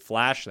hasn't really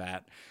flashed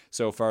that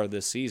so far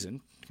this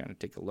season. Kind of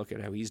take a look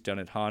at how he's done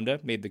at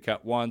Honda. Made the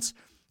cut once,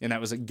 and that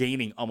was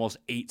gaining almost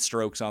 8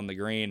 strokes on the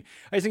green.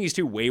 I think he's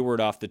too wayward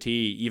off the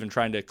tee, even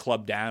trying to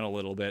club down a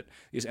little bit.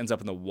 He just ends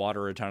up in the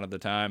water a ton of the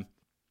time.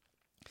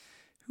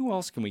 Who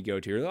else can we go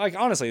to? Like,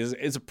 honestly,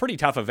 it's a pretty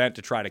tough event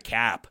to try to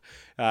cap,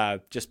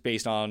 just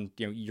based on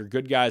your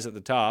good guys at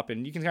the top,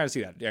 and you can kind of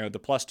see that. The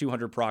plus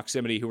 200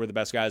 proximity, who are the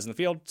best guys in the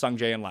field?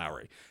 Sungjae and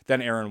Lowry.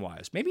 Then Aaron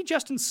Wise. Maybe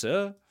Justin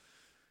Suh.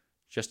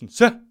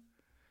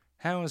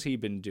 How has he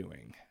been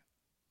doing?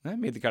 He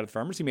made the cut at the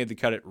Farmers. He made the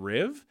cut at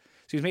Riv.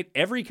 he's made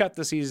every cut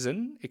this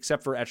season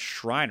except for at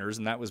Shriners,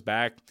 and that was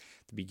back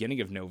at the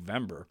beginning of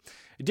November.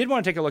 I did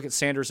want to take a look at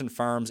Sanderson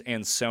Farms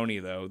and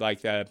Sony, though.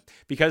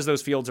 Because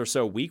those fields are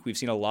so weak, we've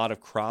seen a lot of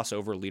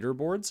crossover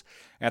leaderboards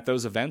at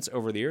those events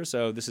over the years.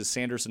 So this is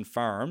Sanderson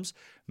Farms.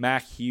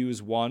 Mac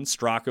Hughes won.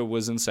 Straka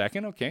was in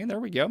second. Okay, there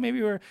we go.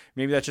 Maybe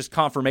that's just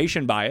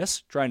confirmation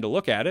bias, trying to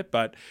look at it,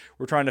 but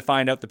we're trying to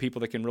find out the people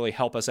that can really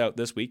help us out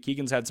this week.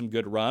 Keegan's had some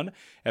good run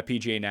at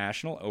PGA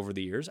National over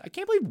the years. I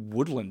can't believe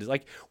Woodland is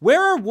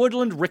where are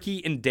Woodland,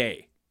 Ricky, and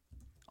Day?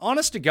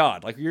 Honest to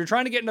God, you're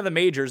trying to get into the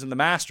majors and the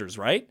Masters,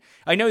 right?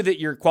 I know that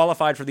you're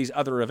qualified for these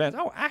other events.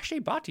 Oh, Akshay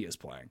Bhatia is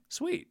playing.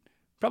 Sweet.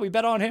 Probably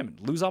bet on him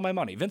and lose all my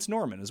money. Vince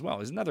Norman as well.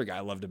 He's another guy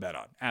I love to bet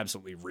on.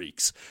 Absolutely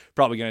reeks.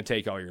 Probably going to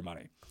take all your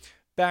money.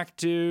 Back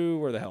to,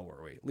 where the hell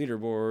were we?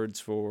 Leaderboards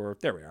for,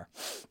 there we are.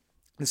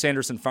 The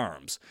Sanderson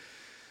Farms.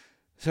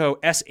 So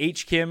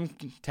S.H. Kim,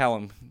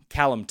 Callum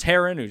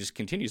Tarrant, who just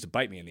continues to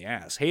bite me in the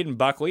ass. Hayden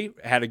Buckley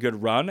had a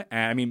good run.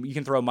 I mean, you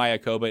can throw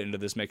Mayakoba into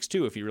this mix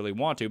too if you really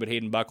want to, but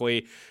Hayden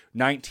Buckley,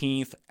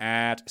 19th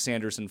at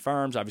Sanderson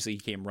Farms. Obviously, he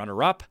came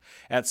runner-up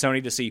at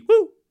Sony to see,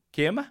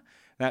 Kim.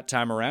 That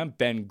time around,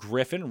 Ben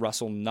Griffin,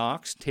 Russell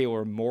Knox,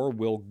 Taylor Moore,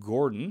 Will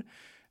Gordon.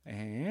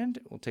 And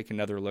we'll take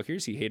another look here.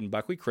 See Hayden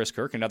Buckley, Chris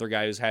Kirk, another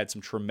guy who's had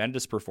some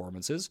tremendous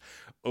performances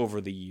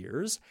over the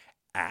years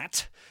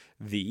at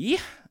the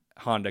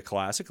Honda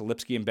Classic.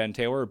 Lipsky and Ben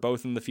Taylor are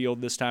both in the field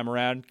this time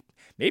around.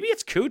 Maybe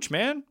it's Cooch,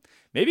 man.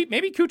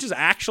 Maybe Cooch is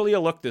actually a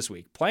look this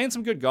week. Playing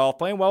some good golf,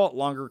 playing well at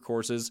longer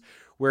courses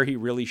where he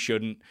really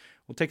shouldn't.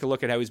 We'll take a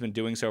look at how he's been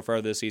doing so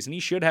far this season. He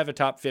should have a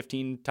top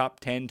 15, top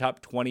 10,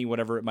 top 20,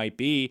 whatever it might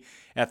be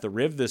at the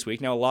Riv this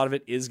week. Now, a lot of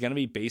it is going to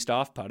be based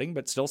off putting,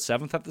 but still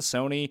 7th at the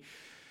Sony.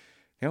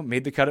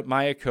 Made the cut at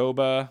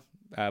Mayakoba.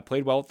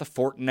 Played well at the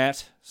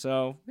Fortinet,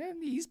 so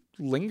he's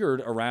lingered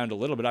around a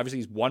little bit. Obviously,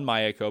 he's won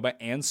Mayakoba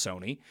and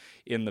Sony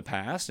in the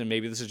past, and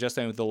maybe this is just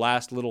the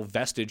last little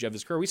vestige of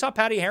his career. We saw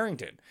Patty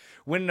Harrington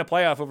winning a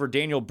playoff over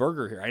Daniel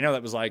Berger here. I know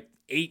that was 8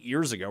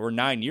 years ago or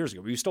 9 years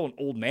ago, but he was still an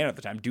old man at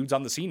the time. Dude's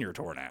on the senior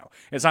tour now.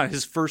 It's not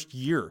his first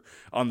year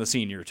on the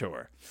senior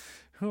tour.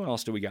 Who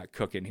else do we got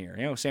cooking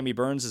here? Sammy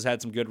Burns has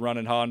had some good run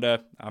in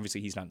Honda.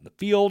 Obviously, he's not in the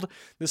field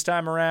this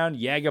time around.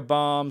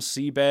 Yagabom,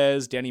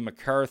 Seabez, Denny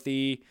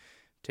McCarthy.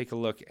 Take a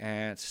look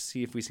at,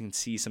 see if we can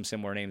see some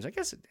similar names. I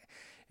guess,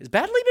 has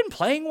Badley been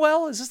playing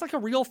well? Is this a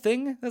real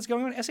thing that's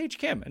going on? S.H.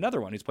 Kim, another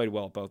one who's played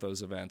well at both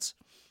those events.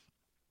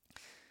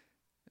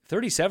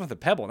 37th at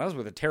Pebble, and that was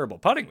with a terrible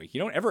putting week.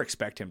 You don't ever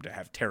expect him to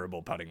have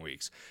terrible putting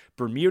weeks.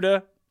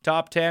 Bermuda,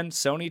 top 10.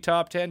 Sony,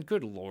 top 10.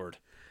 Good Lord.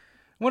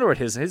 I wonder what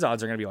his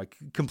odds are going to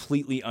be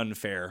completely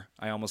unfair.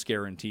 I almost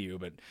guarantee you,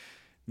 but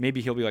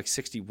maybe he'll be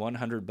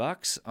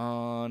 $6,100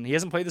 on, he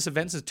hasn't played this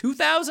event since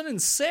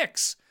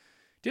 2006.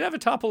 He did have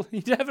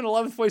an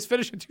 11th place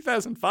finish in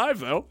 2005,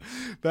 though,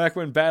 back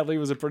when Badley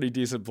was a pretty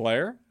decent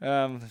player.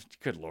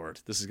 Good Lord,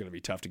 this is going to be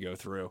tough to go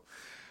through.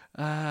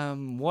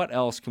 What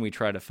else can we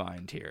try to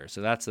find here? So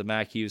that's the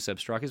Mac Hughes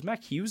Substruck. Is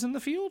Mac Hughes in the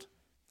field?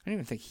 I don't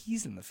even think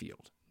he's in the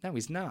field. No,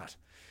 he's not.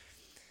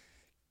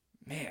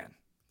 Man,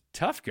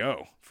 tough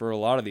go for a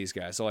lot of these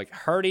guys. So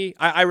Hardy,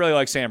 I really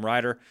like Sam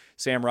Ryder.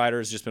 Sam Ryder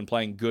has just been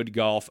playing good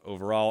golf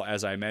overall,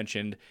 as I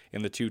mentioned,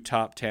 and the 2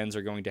 top 10s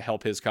are going to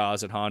help his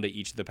cause at Honda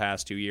each of the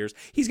past 2 years.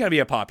 He's going to be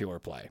a popular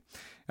play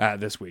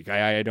this week.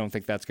 I don't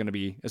think that's going to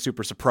be a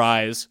super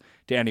surprise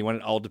to anyone.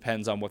 It all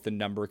depends on what the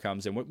number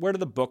comes in. Where do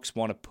the books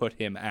want to put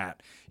him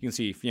at? You can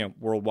see,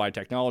 Worldwide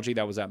Technology,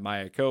 that was at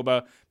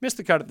Mayakoba. Missed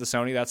the cut at the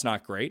Sony. That's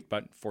not great,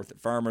 but 4th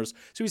at Farmers.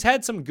 So he's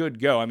had some good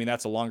go. I mean,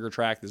 that's a longer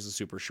track. This is a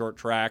super short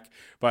track,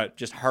 but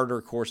just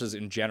harder courses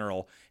in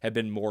general have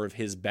been more of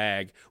his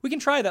bag. We can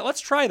try that.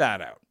 Let's try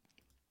that out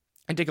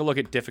and take a look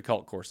at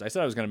difficult courses. I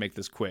said I was going to make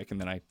this quick, and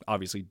then I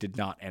obviously did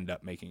not end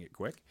up making it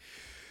quick.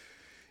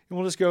 And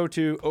we'll just go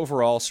to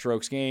overall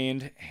strokes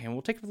gained, and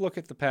we'll take a look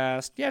at the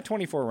past.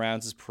 24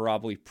 rounds is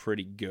probably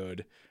pretty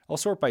good. I'll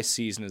sort by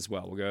season as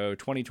well. We'll go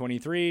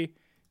 2023,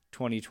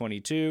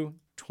 2022,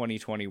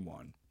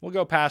 2021. We'll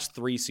go past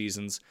 3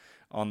 seasons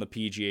on the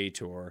PGA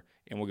Tour,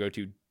 and we'll go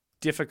to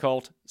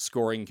difficult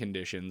scoring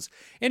conditions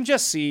and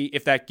just see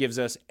if that gives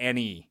us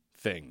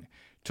anything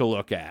to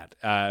look at.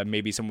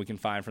 Maybe some we can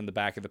find from the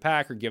back of the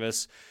pack, or give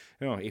us,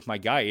 if my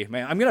guy,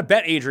 man, I'm going to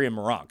bet Adrian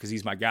Meronk because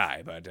he's my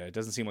guy, but it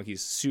doesn't seem like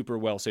he's super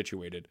well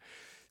situated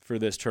for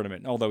this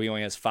tournament, although he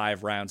only has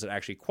 5 rounds that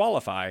actually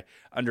qualify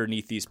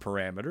underneath these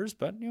parameters,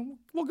 but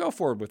we'll go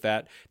forward with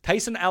that.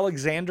 Tyson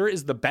Alexander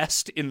is the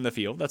best in the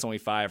field. That's only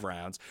 5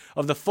 rounds.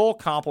 Of the full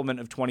complement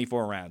of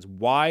 24 rounds,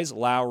 Wise,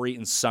 Lowry,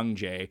 and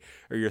Sungjae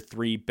are your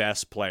 3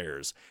 best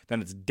players. Then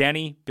it's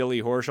Denny,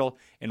 Billy Horschel,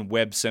 and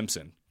Webb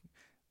Simpson.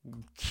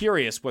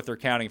 Curious what they're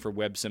counting for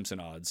Webb Simpson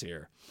odds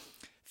here.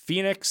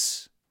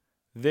 Phoenix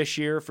this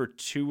year for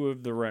 2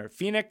 of the rounds.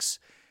 Phoenix,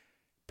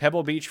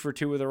 Pebble Beach for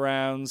 2 of the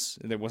rounds.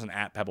 It wasn't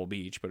at Pebble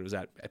Beach, but it was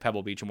at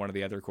Pebble Beach and one of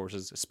the other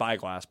courses.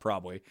 Spyglass,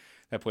 probably.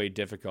 That played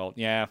difficult.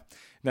 Yeah.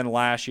 Then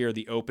last year,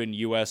 the Open,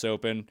 U.S.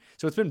 Open.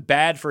 So it's been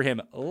bad for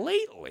him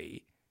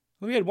lately.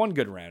 Well, we had one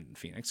good round in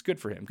Phoenix. Good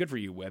for him. Good for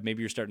you, Webb.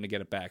 Maybe you're starting to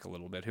get it back a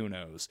little bit. Who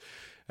knows?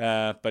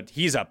 But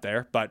he's up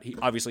there. But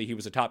obviously he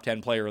was a top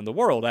 10 player in the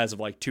world as of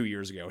like 2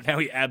 years ago. Now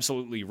he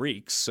absolutely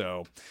reeks.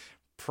 So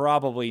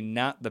probably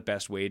not the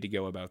best way to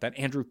go about that.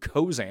 Andrew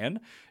Kozan,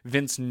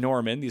 Vince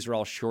Norman. These are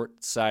all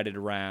short-sided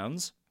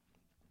rounds.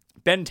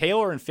 Ben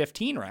Taylor in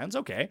 15 rounds.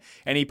 Okay.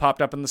 And he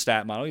popped up in the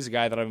stat model. He's a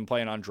guy that I've been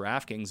playing on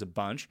DraftKings a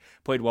bunch.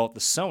 Played well at the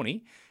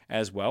Sony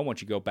as well,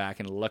 once you go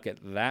back and look at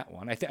that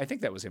one. I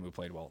think that was him who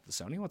played well at the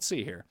Sony. Let's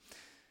see here.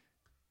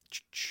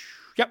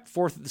 Yep,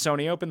 4th at the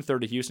Sony Open,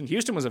 3rd at Houston.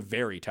 Houston was a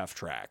very tough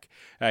track.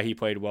 He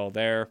played well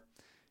there.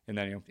 And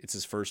then it's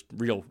his first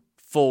real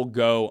full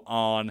go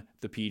on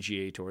the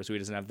PGA Tour, so he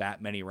doesn't have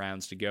that many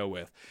rounds to go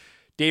with.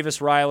 Davis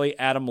Riley,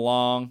 Adam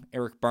Long,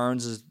 Eric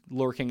Barnes is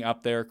lurking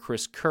up there,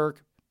 Chris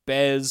Kirk,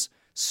 Bez,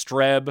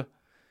 Streb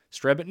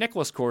at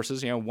Nicklaus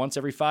courses, once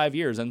every 5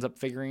 years, ends up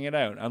figuring it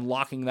out,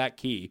 unlocking that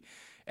key.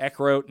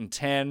 Eckroat and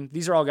 10.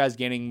 These are all guys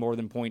gaining more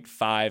than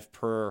 0.5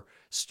 per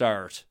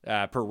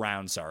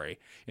round,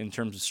 in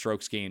terms of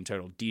strokes gained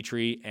total.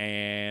 Dietrich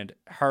and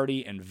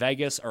Hardy and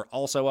Vegas are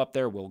also up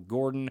there. Will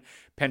Gordon,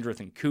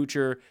 Pendrith and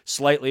Kuchar,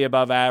 slightly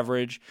above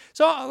average.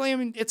 So,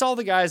 it's all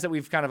the guys that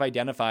we've kind of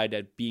identified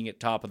at being at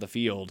top of the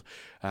field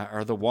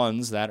are the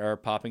ones that are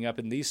popping up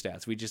in these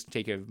stats. We just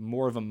take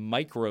more of a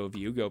micro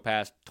view, go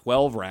past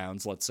 12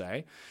 rounds, let's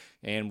say,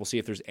 and we'll see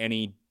if there's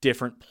any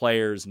different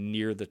players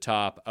near the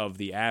top of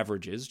the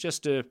averages,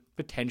 just to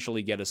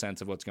potentially get a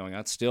sense of what's going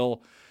on.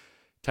 Still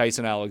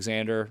Tyson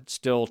Alexander,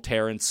 still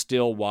Terrence,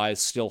 still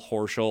Wise, still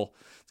Horschel.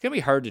 It's going to be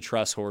hard to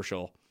trust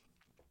Horschel.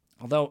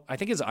 Although, I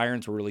think his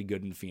irons were really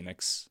good in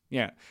Phoenix.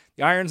 Yeah,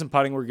 the irons and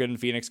putting were good in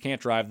Phoenix. Can't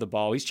drive the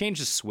ball. He's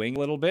changed his swing a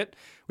little bit,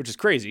 which is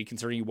crazy,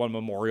 considering he won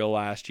Memorial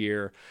last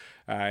year,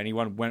 and he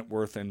won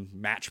Wentworth and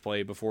match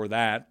play before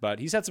that. But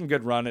he's had some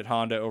good run at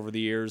Honda over the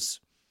years.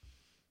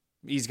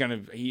 He's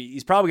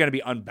probably going to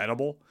be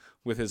unbettable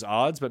with his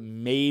odds, but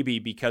maybe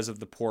because of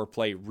the poor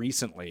play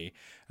recently,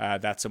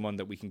 that's someone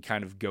that we can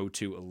kind of go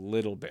to a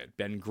little bit.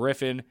 Ben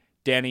Griffin,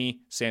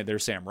 Denny,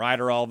 there's Sam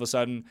Ryder all of a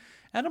sudden.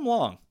 Adam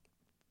Long.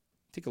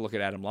 Take a look at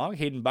Adam Long.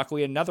 Hayden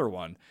Buckley, another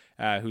one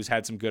who's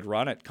had some good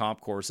run at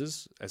comp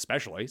courses,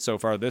 especially so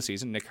far this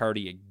season. Nick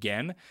Hardy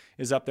again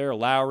is up there.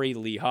 Lowry,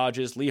 Lee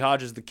Hodges. Lee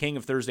Hodges, the king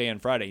of Thursday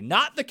and Friday,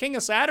 not the king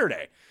of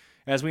Saturday,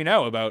 as we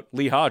know about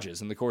Lee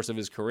Hodges in the course of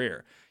his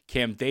career.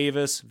 Cam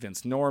Davis,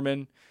 Vince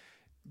Norman.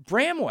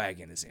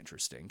 Bramwagon is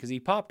interesting because he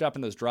popped up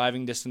in those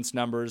driving distance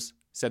numbers.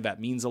 Said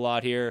that means a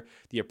lot here.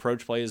 The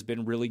approach play has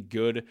been really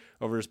good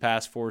over his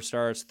past 4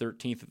 starts.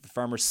 13th at the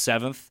Farmers,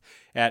 7th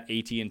at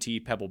AT&T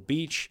Pebble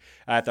Beach.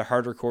 At the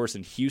harder course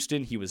in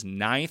Houston, he was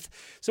 9th.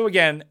 So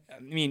again,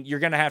 you're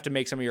going to have to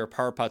make some of your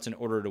par putts in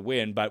order to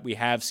win, but we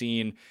have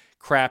seen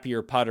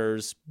crappier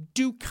putters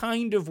do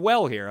kind of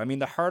well here.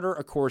 The harder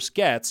a course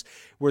gets,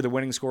 where the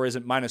winning score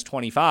isn't minus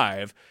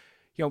 25,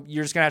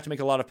 you're just going to have to make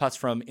a lot of putts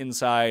from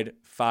inside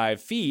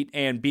 5 feet,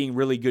 and being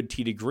really good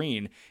tee to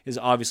green is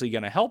obviously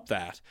going to help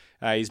that.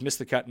 He's missed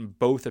the cut in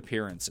both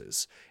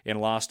appearances and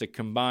lost a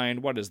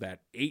combined,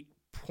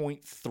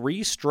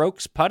 8.3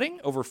 strokes putting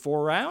over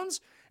 4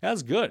 rounds?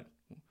 That's good.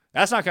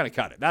 That's not going to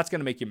cut it. That's going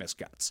to make you miss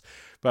cuts.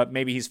 But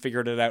maybe he's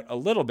figured it out a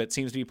little bit.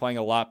 Seems to be playing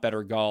a lot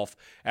better golf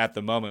at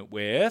the moment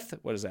with,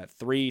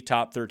 3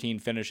 top 13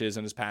 finishes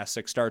in his past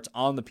 6 starts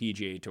on the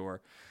PGA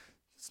Tour.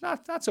 It's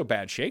not so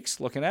bad, Shakes,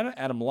 looking at it.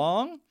 Adam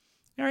Long,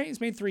 all right, he's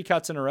made 3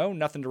 cuts in a row.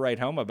 Nothing to write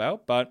home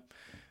about, but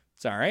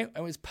it's all right.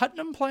 Is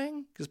Putnam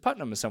playing? Because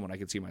Putnam is someone I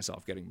could see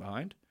myself getting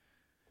behind.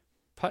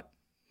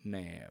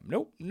 Putnam.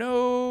 Nope,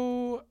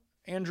 no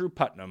Andrew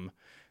Putnam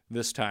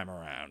this time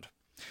around.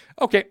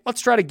 Okay, let's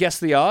try to guess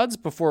the odds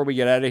before we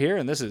get out of here,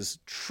 and this is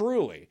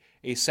truly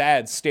a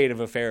sad state of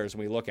affairs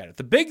when we look at it.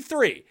 The big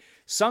 3,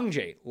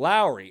 Sungjae,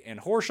 Lowry, and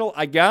Horschel.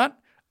 I got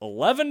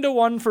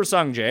 11-1 for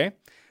Sungjae.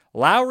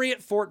 Lowry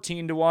at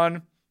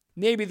 14-1.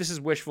 Maybe this is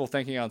wishful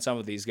thinking on some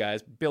of these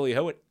guys. Billy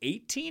Ho at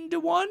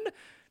 18-1.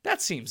 That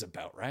seems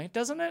about right,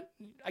 doesn't it?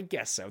 I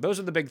guess so.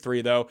 Those are the big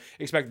 3, though.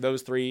 Expect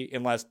those 3,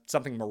 unless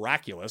something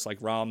miraculous, like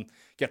Rahm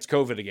gets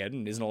COVID again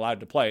and isn't allowed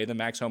to play, then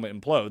Max Homa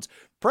implodes.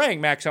 Praying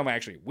Max Homa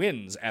actually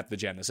wins at the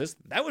Genesis.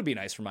 That would be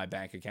nice for my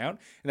bank account.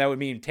 And that would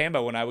mean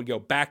Tambo and I would go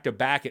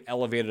back-to-back at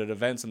elevated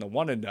events in the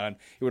one and done.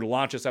 It would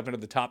launch us up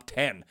into the top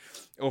 10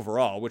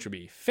 overall, which would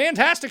be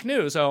fantastic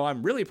news. So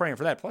I'm really praying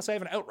for that. Plus, I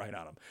have an outright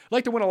on him. I'd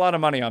like to win a lot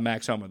of money on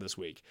Max Homa this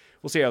week.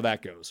 We'll see how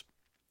that goes.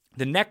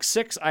 The next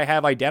 6 I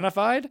have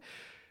identified: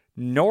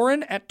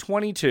 Noren at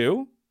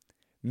 22,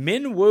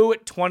 Min Woo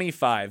at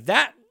 25.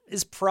 That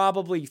is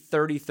probably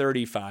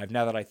 30-35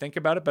 now that I think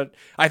about it, but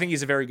I think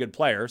he's a very good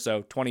player,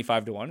 so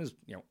 25-1 is,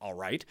 all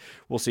right.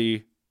 We'll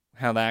see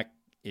how that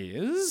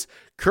is.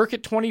 Kirk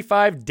at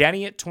 25,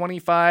 Denny at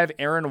 25,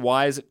 Aaron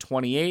Wise at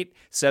 28,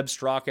 Seb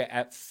Straka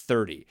at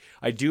 30.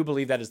 I do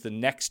believe that is the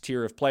next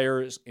tier of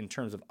players in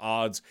terms of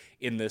odds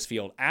in this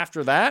field.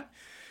 After that,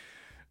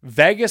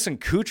 Vegas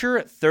and Kuchar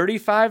at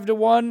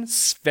 35-1,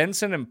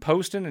 Svensson and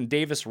Poston and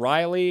Davis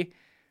Riley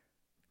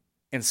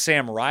and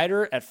Sam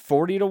Ryder at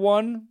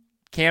 40-1.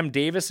 Cam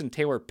Davis and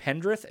Taylor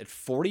Pendrith at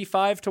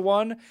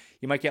 45-1.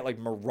 You might get like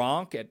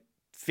Moronk at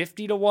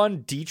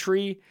 50-1.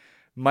 Dietrich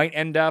might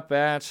end up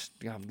at,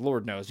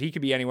 Lord knows, he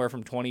could be anywhere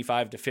from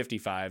 25 to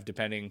 55,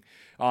 depending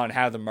on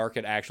how the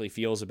market actually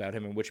feels about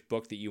him and which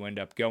book that you end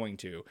up going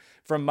to.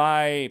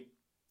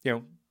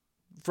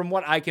 From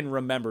what I can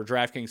remember,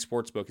 DraftKings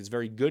Sportsbook is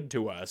very good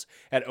to us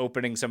at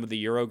opening some of the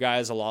Euro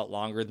guys a lot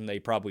longer than they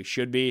probably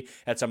should be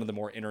at some of the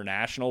more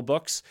international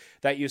books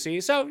that you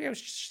see. So,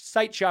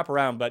 site shop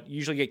around, but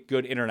usually get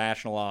good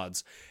international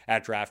odds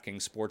at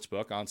DraftKings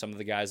Sportsbook on some of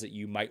the guys that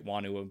you might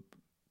want to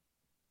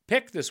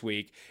pick this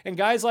week. And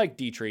guys like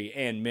Dietrich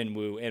and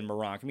Minwoo and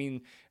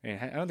Moronk.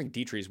 I don't think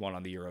Dietrich's won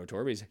on the Euro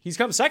Tour, but he's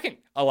come second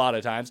a lot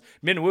of times.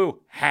 Minwoo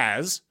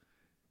has.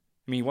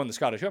 He won the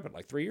Scottish Open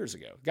like 3 years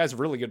ago. The guy's a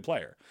really good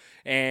player.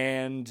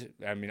 And,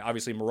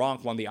 obviously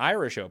Moronk won the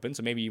Irish Open,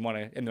 so maybe you want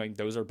to, and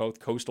those are both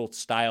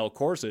coastal-style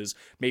courses.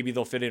 Maybe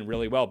they'll fit in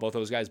really well. Both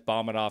those guys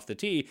bomb it off the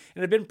tee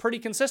and have been pretty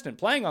consistent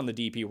playing on the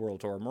DP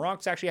World Tour.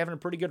 Moronk's actually having a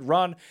pretty good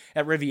run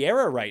at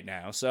Riviera right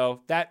now,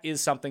 so that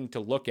is something to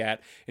look at.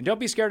 And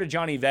don't be scared of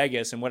Johnny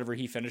Vegas and whatever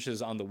he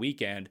finishes on the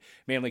weekend,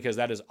 mainly because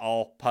that is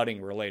all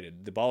putting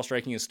related. The ball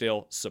striking is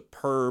still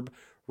superb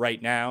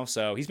right now,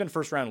 so he's been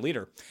first round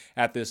leader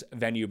at this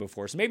venue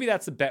before, so maybe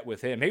that's the bet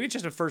with him. Maybe it's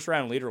just a first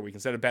round leader week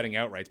instead of betting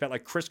outright. Bet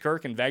like Chris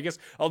Kirk in Vegas,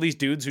 all these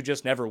dudes who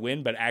just never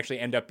win but actually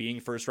end up being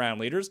first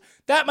round leaders.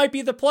 That might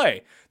be the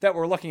play that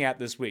we're looking at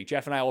this week.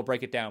 Jeff and I will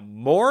break it down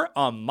more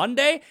on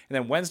Monday, and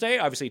then Wednesday,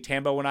 obviously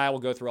Tambo and I will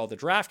go through all the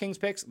DraftKings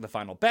picks, the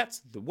final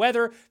bets, the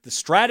weather, the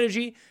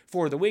strategy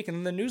for the week, and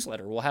then the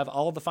newsletter will have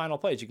all the final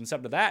plays. You can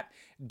sub to that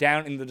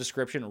down in the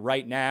description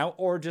right now,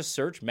 or just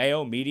search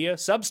Mayo Media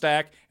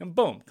Substack, and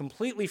boom,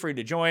 completely free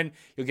to join.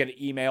 You'll get it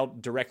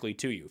emailed directly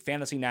to you.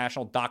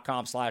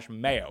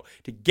 FantasyNational.com/Mayo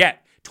to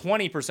get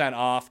 20%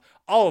 off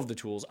all of the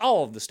tools,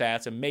 all of the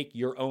stats, and make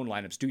your own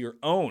lineups. Do your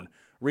own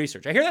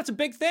research. I hear that's a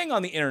big thing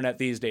on the internet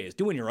these days,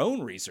 doing your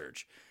own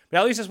research. But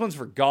at least this one's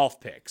for golf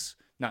picks,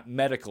 not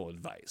medical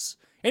advice.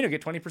 And you'll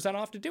get 20%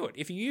 off to do it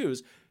if you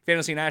use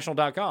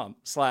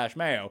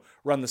FantasyNational.com/Mayo.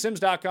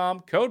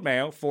 RunTheSims.com, code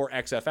Mayo for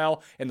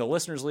XFL, and the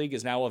Listeners League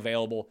is now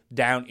available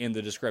down in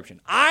the description.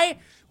 I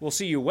will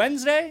see you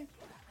Wednesday,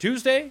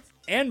 Tuesday,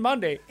 and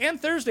Monday, and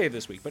Thursday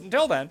this week. But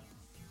until then,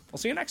 we'll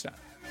see you next time.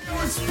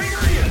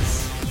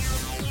 Experience!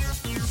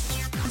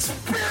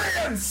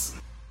 Experience!